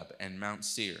 Moab, and Mount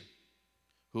Seir,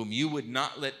 whom you would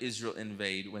not let Israel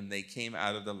invade when they came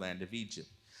out of the land of Egypt.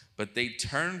 But they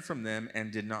turned from them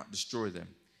and did not destroy them.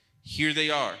 Here they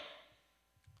are,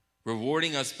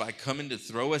 rewarding us by coming to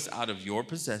throw us out of your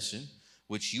possession,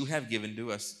 which you have given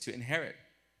to us to inherit.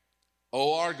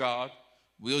 O our God,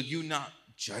 will you not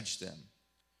judge them?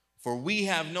 For we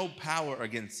have no power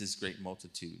against this great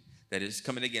multitude that is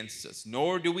coming against us,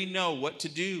 nor do we know what to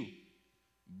do,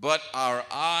 but our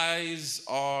eyes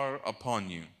are upon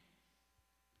you.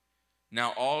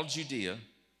 Now all Judea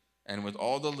and with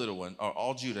all the little ones, or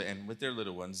all Judah and with their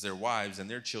little ones, their wives and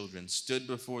their children, stood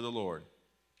before the Lord.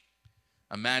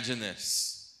 Imagine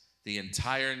this. The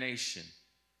entire nation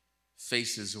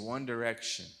faces one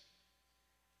direction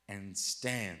and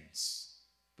stands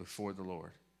before the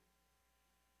Lord.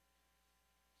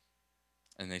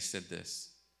 And they said this.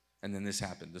 And then this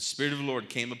happened. The Spirit of the Lord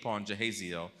came upon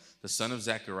Jehaziel, the son of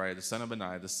Zechariah, the son of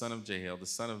Benaiah, the son of Jehiel, the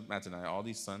son of Mattaniah, all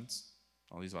these sons,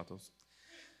 all these vatos,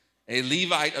 a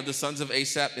Levite of the sons of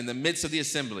Asaph in the midst of the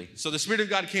assembly. So the Spirit of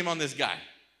God came on this guy.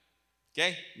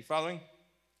 Okay, you following?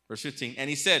 Verse 15. And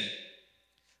he said,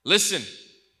 listen,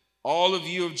 all of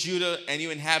you of Judah and you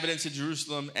inhabitants of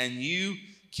Jerusalem and you,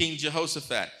 King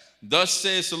Jehoshaphat, thus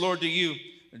says the Lord to you,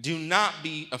 do not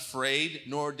be afraid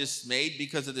nor dismayed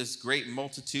because of this great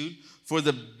multitude, for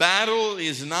the battle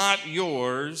is not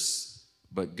yours,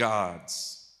 but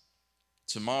God's.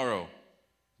 Tomorrow,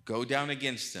 go down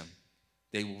against them.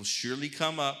 They will surely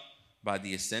come up by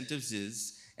the ascent of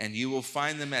Ziz, and you will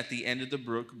find them at the end of the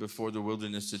brook before the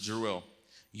wilderness of Jeruel.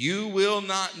 You will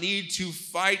not need to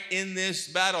fight in this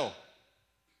battle.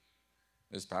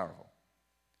 It's powerful.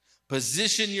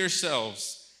 Position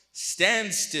yourselves.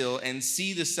 Stand still and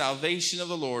see the salvation of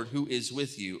the Lord who is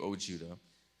with you, O Judah.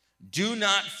 Do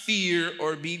not fear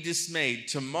or be dismayed.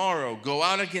 Tomorrow go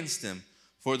out against them,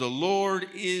 for the Lord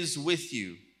is with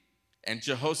you. And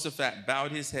Jehoshaphat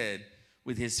bowed his head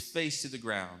with his face to the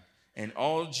ground, and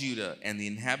all Judah and the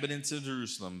inhabitants of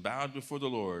Jerusalem bowed before the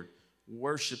Lord,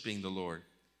 worshiping the Lord.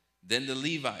 Then the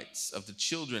Levites of the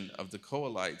children of the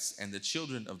Kohathites and the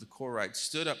children of the Korites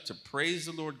stood up to praise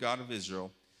the Lord God of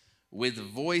Israel with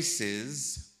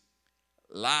voices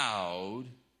loud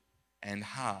and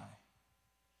high.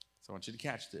 So I want you to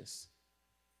catch this.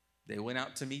 They went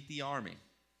out to meet the army,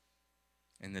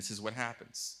 and this is what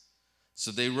happens.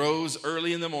 So they rose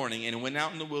early in the morning and went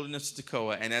out in the wilderness of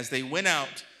Tekoa. And as they went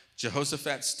out,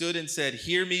 Jehoshaphat stood and said,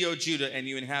 hear me, O Judah, and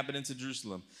you inhabitants of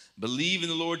Jerusalem. Believe in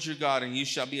the Lord your God, and you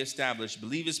shall be established.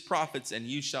 Believe his prophets, and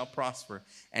you shall prosper.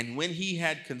 And when he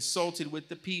had consulted with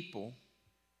the people,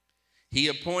 he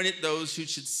appointed those who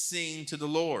should sing to the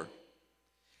Lord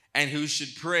and who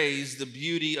should praise the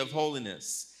beauty of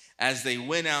holiness as they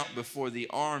went out before the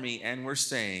army and were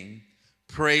saying,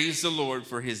 praise the Lord,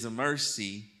 for his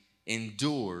mercy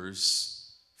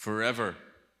endures forever.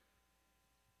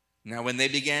 Now when they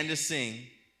began to sing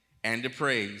and to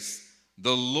praise,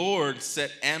 the Lord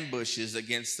set ambushes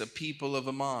against the people of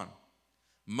Ammon,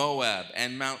 Moab,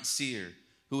 and Mount Seir,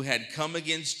 who had come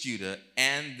against Judah,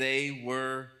 and they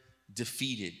were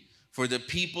defeated. For the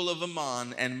people of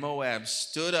Ammon and Moab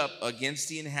stood up against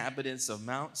the inhabitants of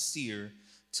Mount Seir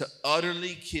to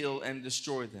utterly kill and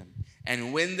destroy them.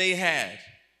 And when they had,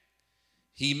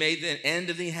 he made the end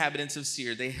of the inhabitants of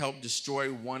Seir, they helped destroy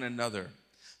one another.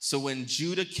 So when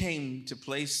Judah came to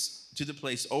the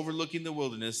place overlooking the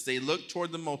wilderness, they looked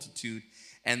toward the multitude,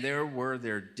 and there were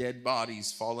their dead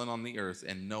bodies fallen on the earth,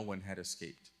 and no one had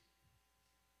escaped.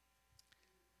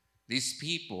 These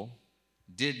people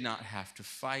did not have to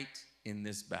fight in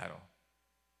this battle.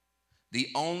 The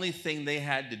only thing they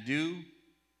had to do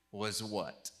was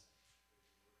what?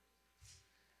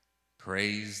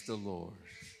 Praise the Lord.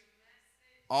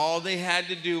 All they had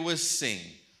to do was sing.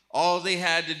 All they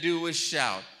had to do was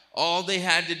shout. All they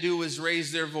had to do was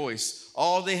raise their voice.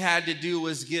 All they had to do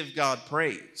was give God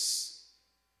praise.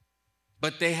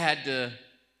 But they had to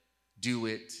do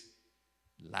it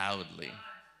loudly.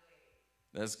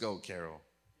 Let's go, Carol.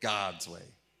 God's way.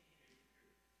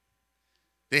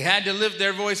 They had to lift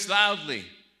their voice loudly.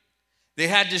 They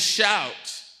had to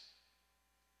shout.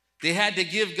 They had to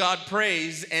give God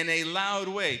praise in a loud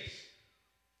way.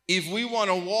 If we want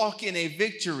to walk in a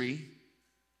victory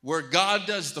where God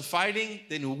does the fighting,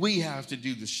 then we have to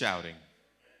do the shouting.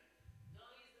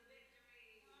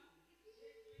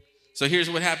 So here's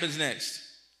what happens next.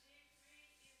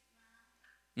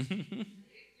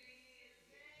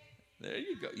 There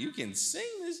you go. You can sing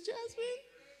this, Jasmine.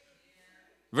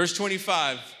 Verse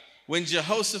 25, when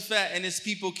Jehoshaphat and his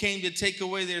people came to take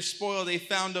away their spoil, they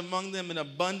found among them an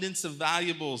abundance of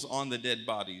valuables on the dead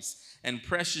bodies and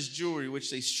precious jewelry, which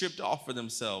they stripped off for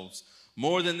themselves,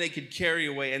 more than they could carry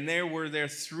away. And there were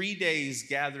 3 days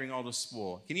gathering all the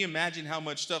spoil. Can you imagine how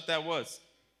much stuff that was?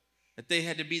 That they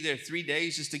had to be there 3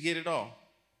 days just to get it all.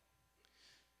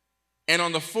 And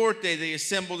on the 4th day, they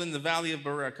assembled in the valley of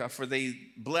Barakah, for they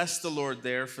blessed the Lord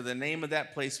there, for the name of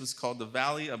that place was called the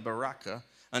valley of Barakah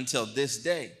until this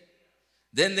day.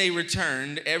 Then they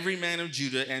returned, every man of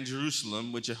Judah and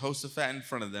Jerusalem, with Jehoshaphat in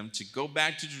front of them, to go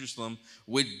back to Jerusalem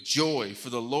with joy, for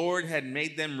the Lord had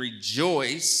made them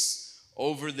rejoice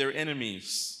over their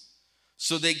enemies.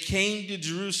 So they came to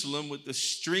Jerusalem with the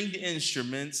stringed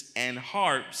instruments and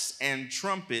harps and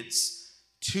trumpets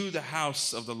to the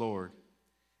house of the Lord.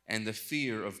 And the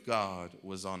fear of God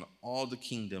was on all the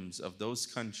kingdoms of those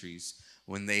countries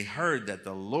when they heard that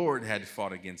the Lord had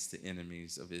fought against the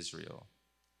enemies of Israel.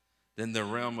 Then the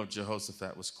realm of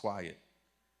Jehoshaphat was quiet,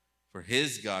 for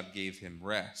his God gave him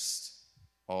rest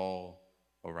all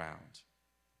around.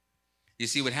 You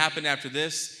see, what happened after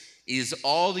this is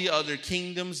all the other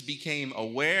kingdoms became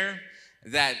aware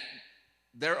that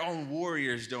their own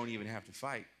warriors don't even have to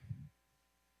fight.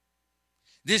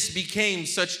 This became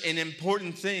such an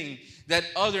important thing that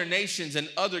other nations and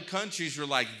other countries were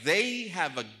like, they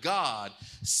have a God,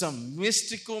 some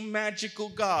mystical, magical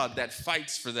God that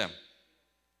fights for them.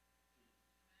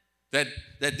 That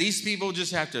these people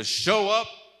just have to show up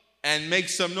and make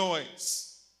some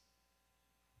noise.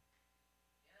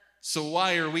 So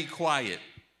why are we quiet?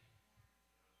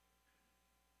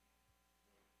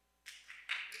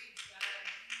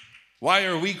 Why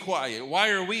are we quiet?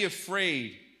 Why are we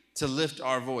afraid to lift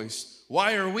our voice?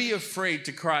 Why are we afraid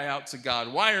to cry out to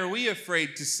God? Why are we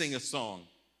afraid to sing a song?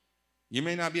 You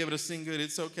may not be able to sing good.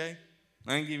 It's okay.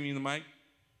 I ain't giving you the mic.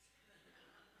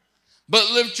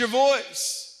 But lift your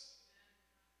voice.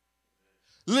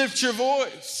 Lift your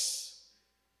voice.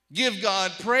 Give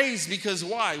God praise, because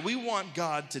why? We want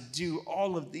God to do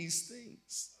all of these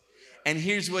things. And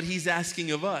here's what he's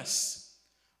asking of us.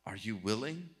 Are you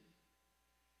willing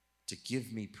to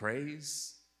give me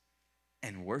praise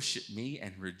and worship me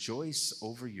and rejoice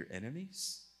over your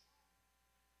enemies?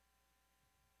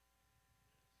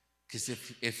 Because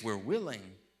if we're willing,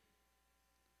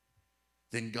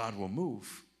 then God will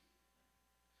move.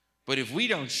 But if we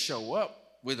don't show up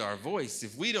with our voice,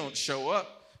 if we don't show up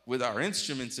with our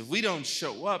instruments, if we don't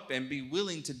show up and be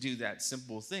willing to do that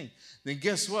simple thing, then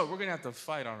guess what? We're going to have to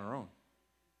fight on our own.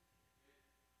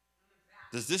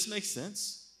 Does this make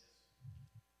sense?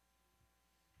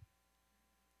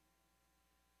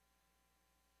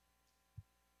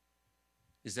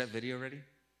 Is that video ready?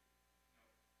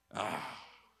 I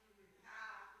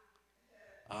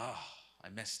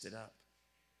messed it up.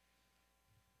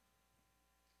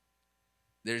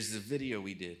 There's the video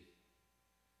we did,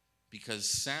 because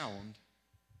sound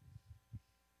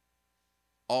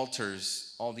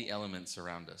alters all the elements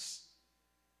around us.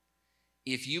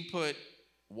 If you put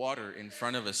water in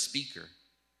front of a speaker,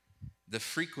 the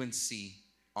frequency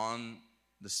on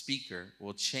the speaker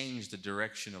will change the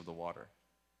direction of the water.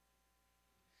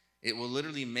 It will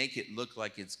literally make it look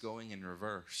like it's going in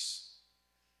reverse.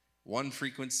 One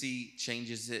frequency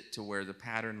changes it to where the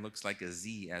pattern looks like a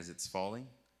Z as it's falling.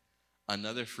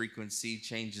 Another frequency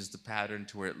changes the pattern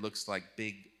to where it looks like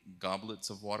big goblets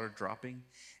of water dropping.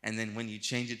 And then when you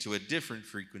change it to a different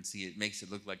frequency, it makes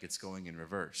it look like it's going in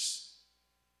reverse.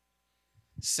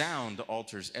 Sound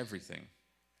alters everything.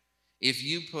 If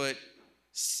you put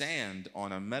sand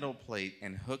on a metal plate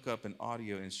and hook up an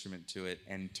audio instrument to it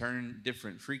and turn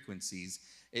different frequencies,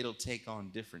 it'll take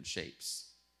on different shapes.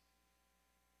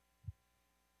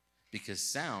 Because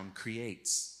sound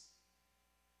creates.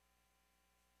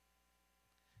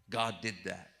 God did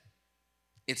that.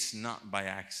 It's not by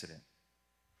accident.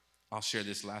 I'll share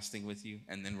this last thing with you,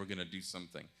 and then we're going to do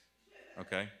something.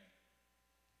 Okay?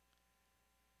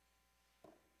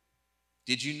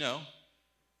 Did you know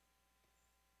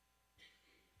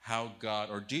how God,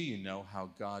 or do you know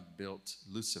how God built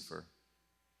Lucifer?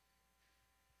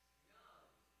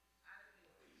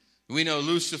 We know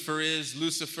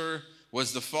Lucifer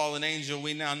was the fallen angel.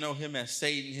 We now know him as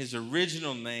Satan. His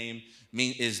original name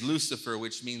is Lucifer,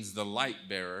 which means the light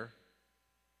bearer.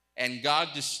 And God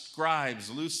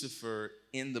describes Lucifer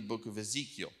in the book of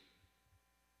Ezekiel.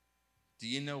 Do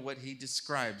you know what he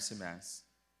describes him as?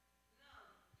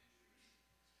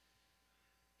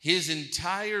 His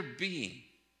entire being,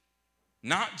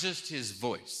 not just his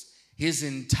voice, his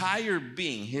entire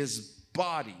being, his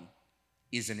body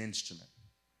is an instrument.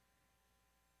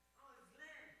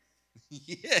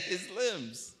 Yeah, his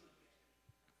limbs.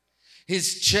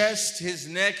 His chest, his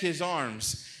neck, his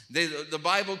arms. The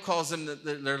Bible calls them,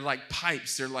 they're like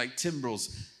pipes, they're like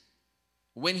timbrels.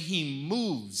 When he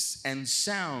moves and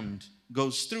sound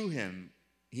goes through him,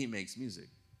 he makes music.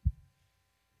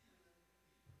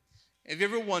 Have you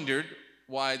ever wondered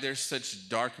why there's such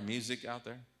dark music out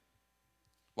there?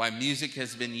 Why music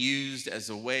has been used as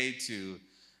a way to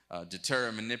deter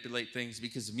and manipulate things?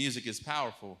 Because music is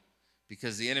powerful.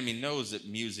 Because the enemy knows that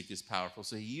music is powerful,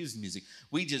 so he used music.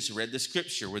 We just read the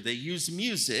scripture where they used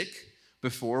music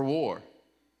before war.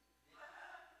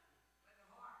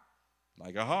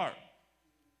 Like a harp.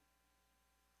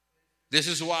 This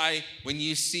is why when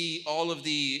you see all of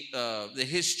the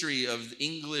history of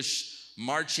English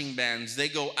marching bands, they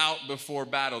go out before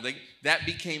battle. That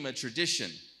became a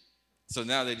tradition. So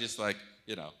now they just like,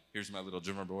 here's my little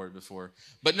drummer board before.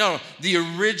 But no, the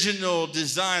original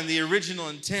design, the original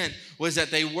intent was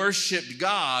that they worshiped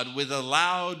God with a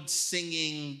loud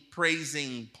singing,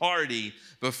 praising party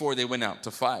before they went out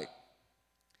to fight.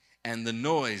 And the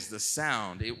noise, the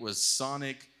sound, it was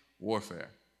sonic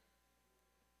warfare.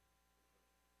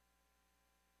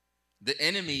 The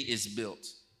enemy is built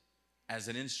as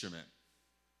an instrument.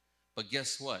 But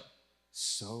guess what?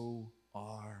 So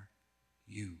are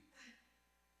you.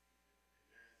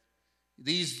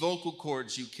 These vocal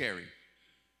cords you carry,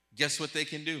 guess what they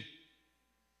can do?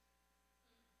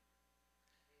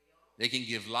 They can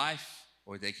give life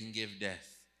or they can give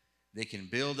death. They can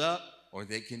build up or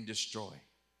they can destroy.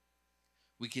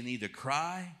 We can either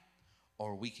cry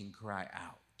or we can cry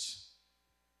out.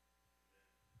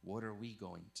 What are we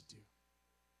going to do?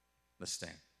 Let's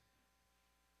stand.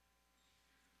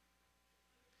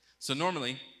 So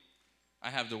normally, I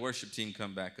have the worship team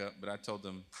come back up, but I told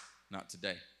them not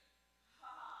today.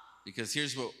 Because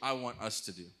here's what I want us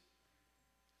to do.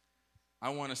 I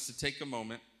want us to take a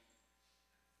moment.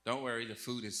 Don't worry, the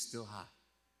food is still hot.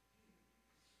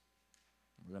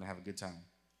 We're going to have a good time.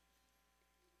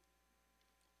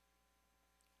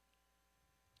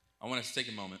 I want us to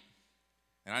take a moment.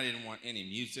 And I didn't want any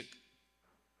music.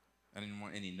 I didn't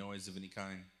want any noise of any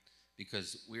kind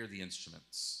because we're the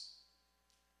instruments.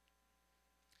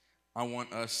 I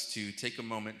want us to take a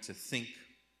moment to think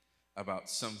about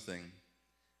something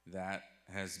that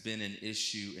has been an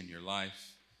issue in your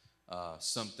life,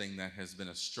 something that has been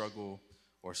a struggle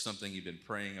or something you've been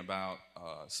praying about,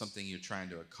 something you're trying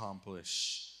to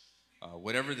accomplish,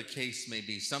 whatever the case may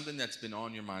be, something that's been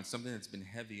on your mind, something that's been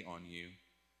heavy on you.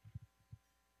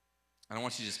 And I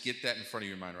want you to just get that in front of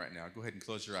your mind right now. Go ahead and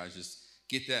close your eyes. Just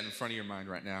get that in front of your mind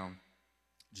right now.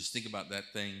 Just think about that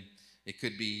thing. It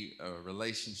could be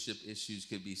relationship issues,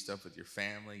 could be stuff with your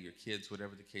family, your kids,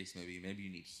 whatever the case may be. Maybe you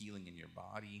need healing in your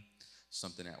body,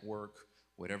 something at work,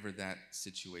 whatever that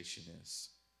situation is.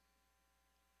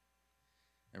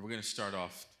 And we're going to start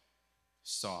off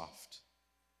soft.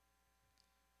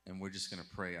 And we're just going to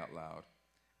pray out loud.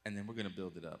 And then we're going to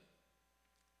build it up.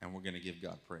 And we're going to give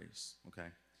God praise, okay?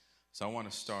 So I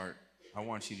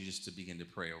want you to just to begin to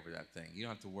pray over that thing. You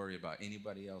don't have to worry about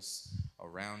anybody else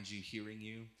around you hearing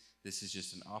you. This is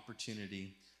just an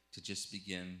opportunity to just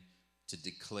begin to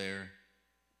declare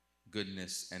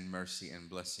goodness and mercy and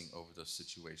blessing over those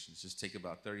situations. Just take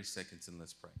about 30 seconds and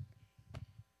let's pray.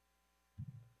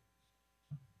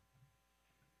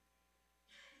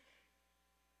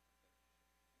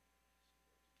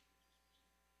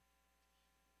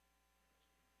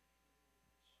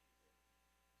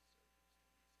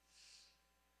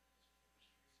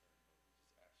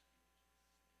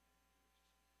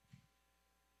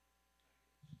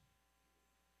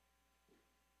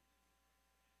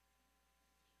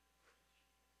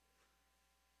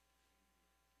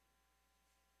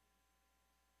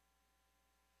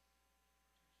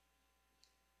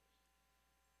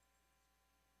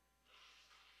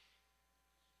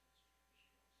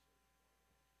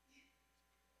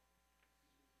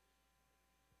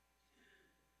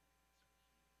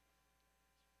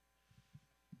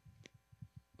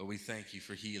 But we thank you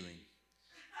for healing.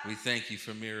 We thank you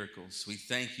for miracles. We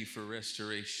thank you for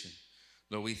restoration.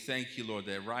 Lord, we thank you, Lord,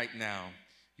 that right now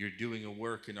you're doing a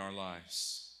work in our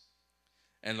lives.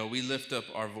 And Lord, we lift up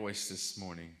our voice this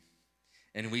morning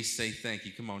and we say thank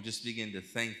you. Come on, just begin to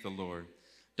thank the Lord.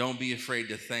 Don't be afraid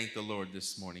to thank the Lord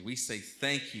this morning. We say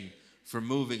thank you for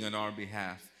moving on our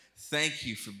behalf. Thank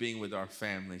you for being with our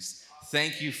families.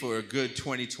 Thank you for a good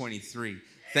 2023.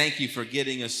 Thank you for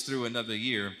getting us through another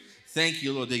year. Thank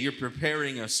you, Lord, that you're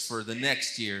preparing us for the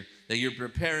next year, that you're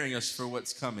preparing us for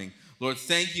what's coming. Lord,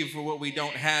 thank you for what we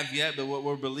don't have yet, but what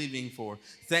we're believing for.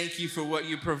 Thank you for what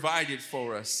you provided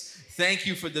for us. Thank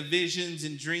you for the visions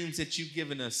and dreams that you've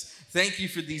given us. Thank you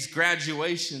for these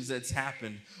graduations that's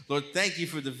happened. Lord, thank you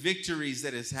for the victories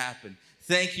that has happened.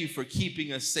 Thank you for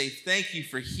keeping us safe. Thank you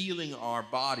for healing our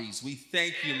bodies. We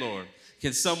thank you, Lord.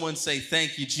 Can someone say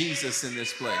thank you, Jesus, in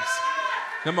this place?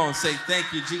 Come on, say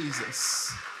thank you,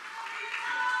 Jesus.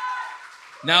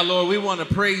 Now, Lord, we want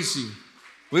to praise you.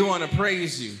 We want to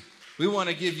praise you. We want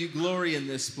to give you glory in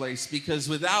this place because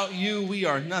without you, we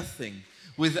are nothing.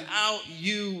 Without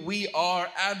you, we are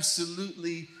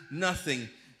absolutely nothing.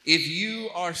 If you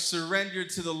are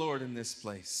surrendered to the Lord in this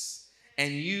place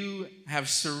and you have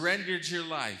surrendered your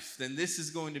life, then this is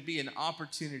going to be an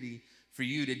opportunity for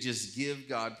you to just give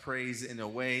God praise in a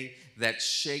way that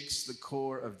shakes the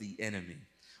core of the enemy.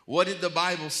 What did the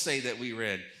Bible say that we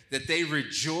read? That they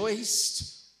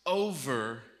rejoiced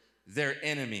over their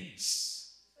enemies.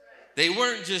 They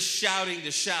weren't just shouting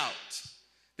to shout.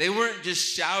 They weren't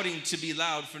just shouting to be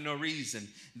loud for no reason.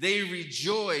 They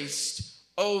rejoiced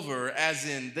over, as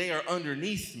in they are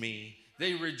underneath me.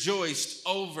 They rejoiced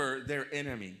over their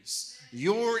enemies.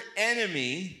 Your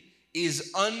enemy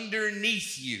is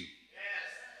underneath you.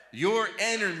 Your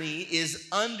enemy is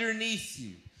underneath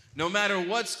you. No matter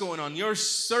what's going on, your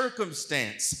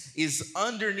circumstance is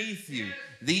underneath you.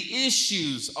 The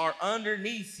issues are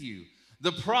underneath you.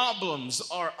 The problems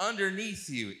are underneath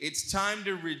you. It's time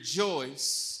to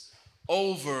rejoice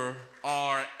over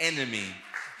our enemy.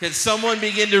 Can someone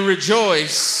begin to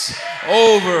rejoice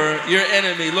over your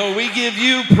enemy? Lord, we give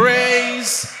you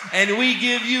praise and we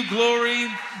give you glory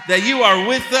that you are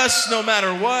with us no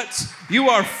matter what. You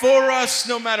are for us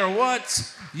no matter what.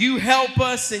 You help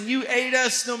us and you aid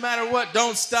us no matter what.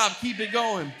 Don't stop. Keep it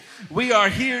going. We are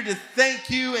here to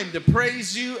thank you and to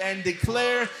praise you and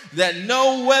declare that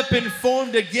no weapon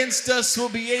formed against us will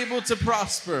be able to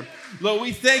prosper. Lord,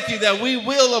 we thank you that we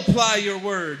will apply your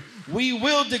word. We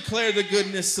will declare the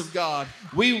goodness of God.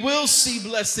 We will see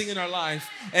blessing in our life.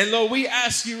 And Lord, we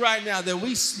ask you right now that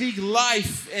we speak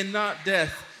life and not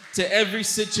death to every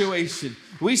situation.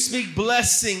 We speak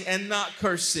blessing and not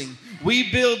cursing.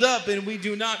 We build up and we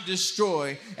do not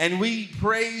destroy. And we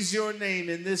praise your name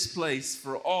in this place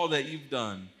for all that you've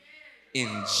done.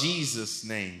 In Jesus'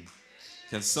 name.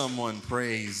 Can someone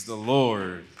praise the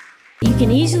Lord? You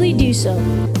can easily do so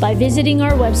by visiting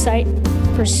our website,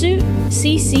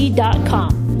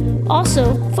 pursuitcc.com.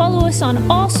 Also, follow us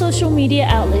on all social media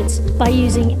outlets by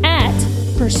using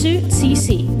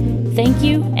 @PursuitCC. Thank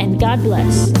you and God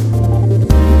bless.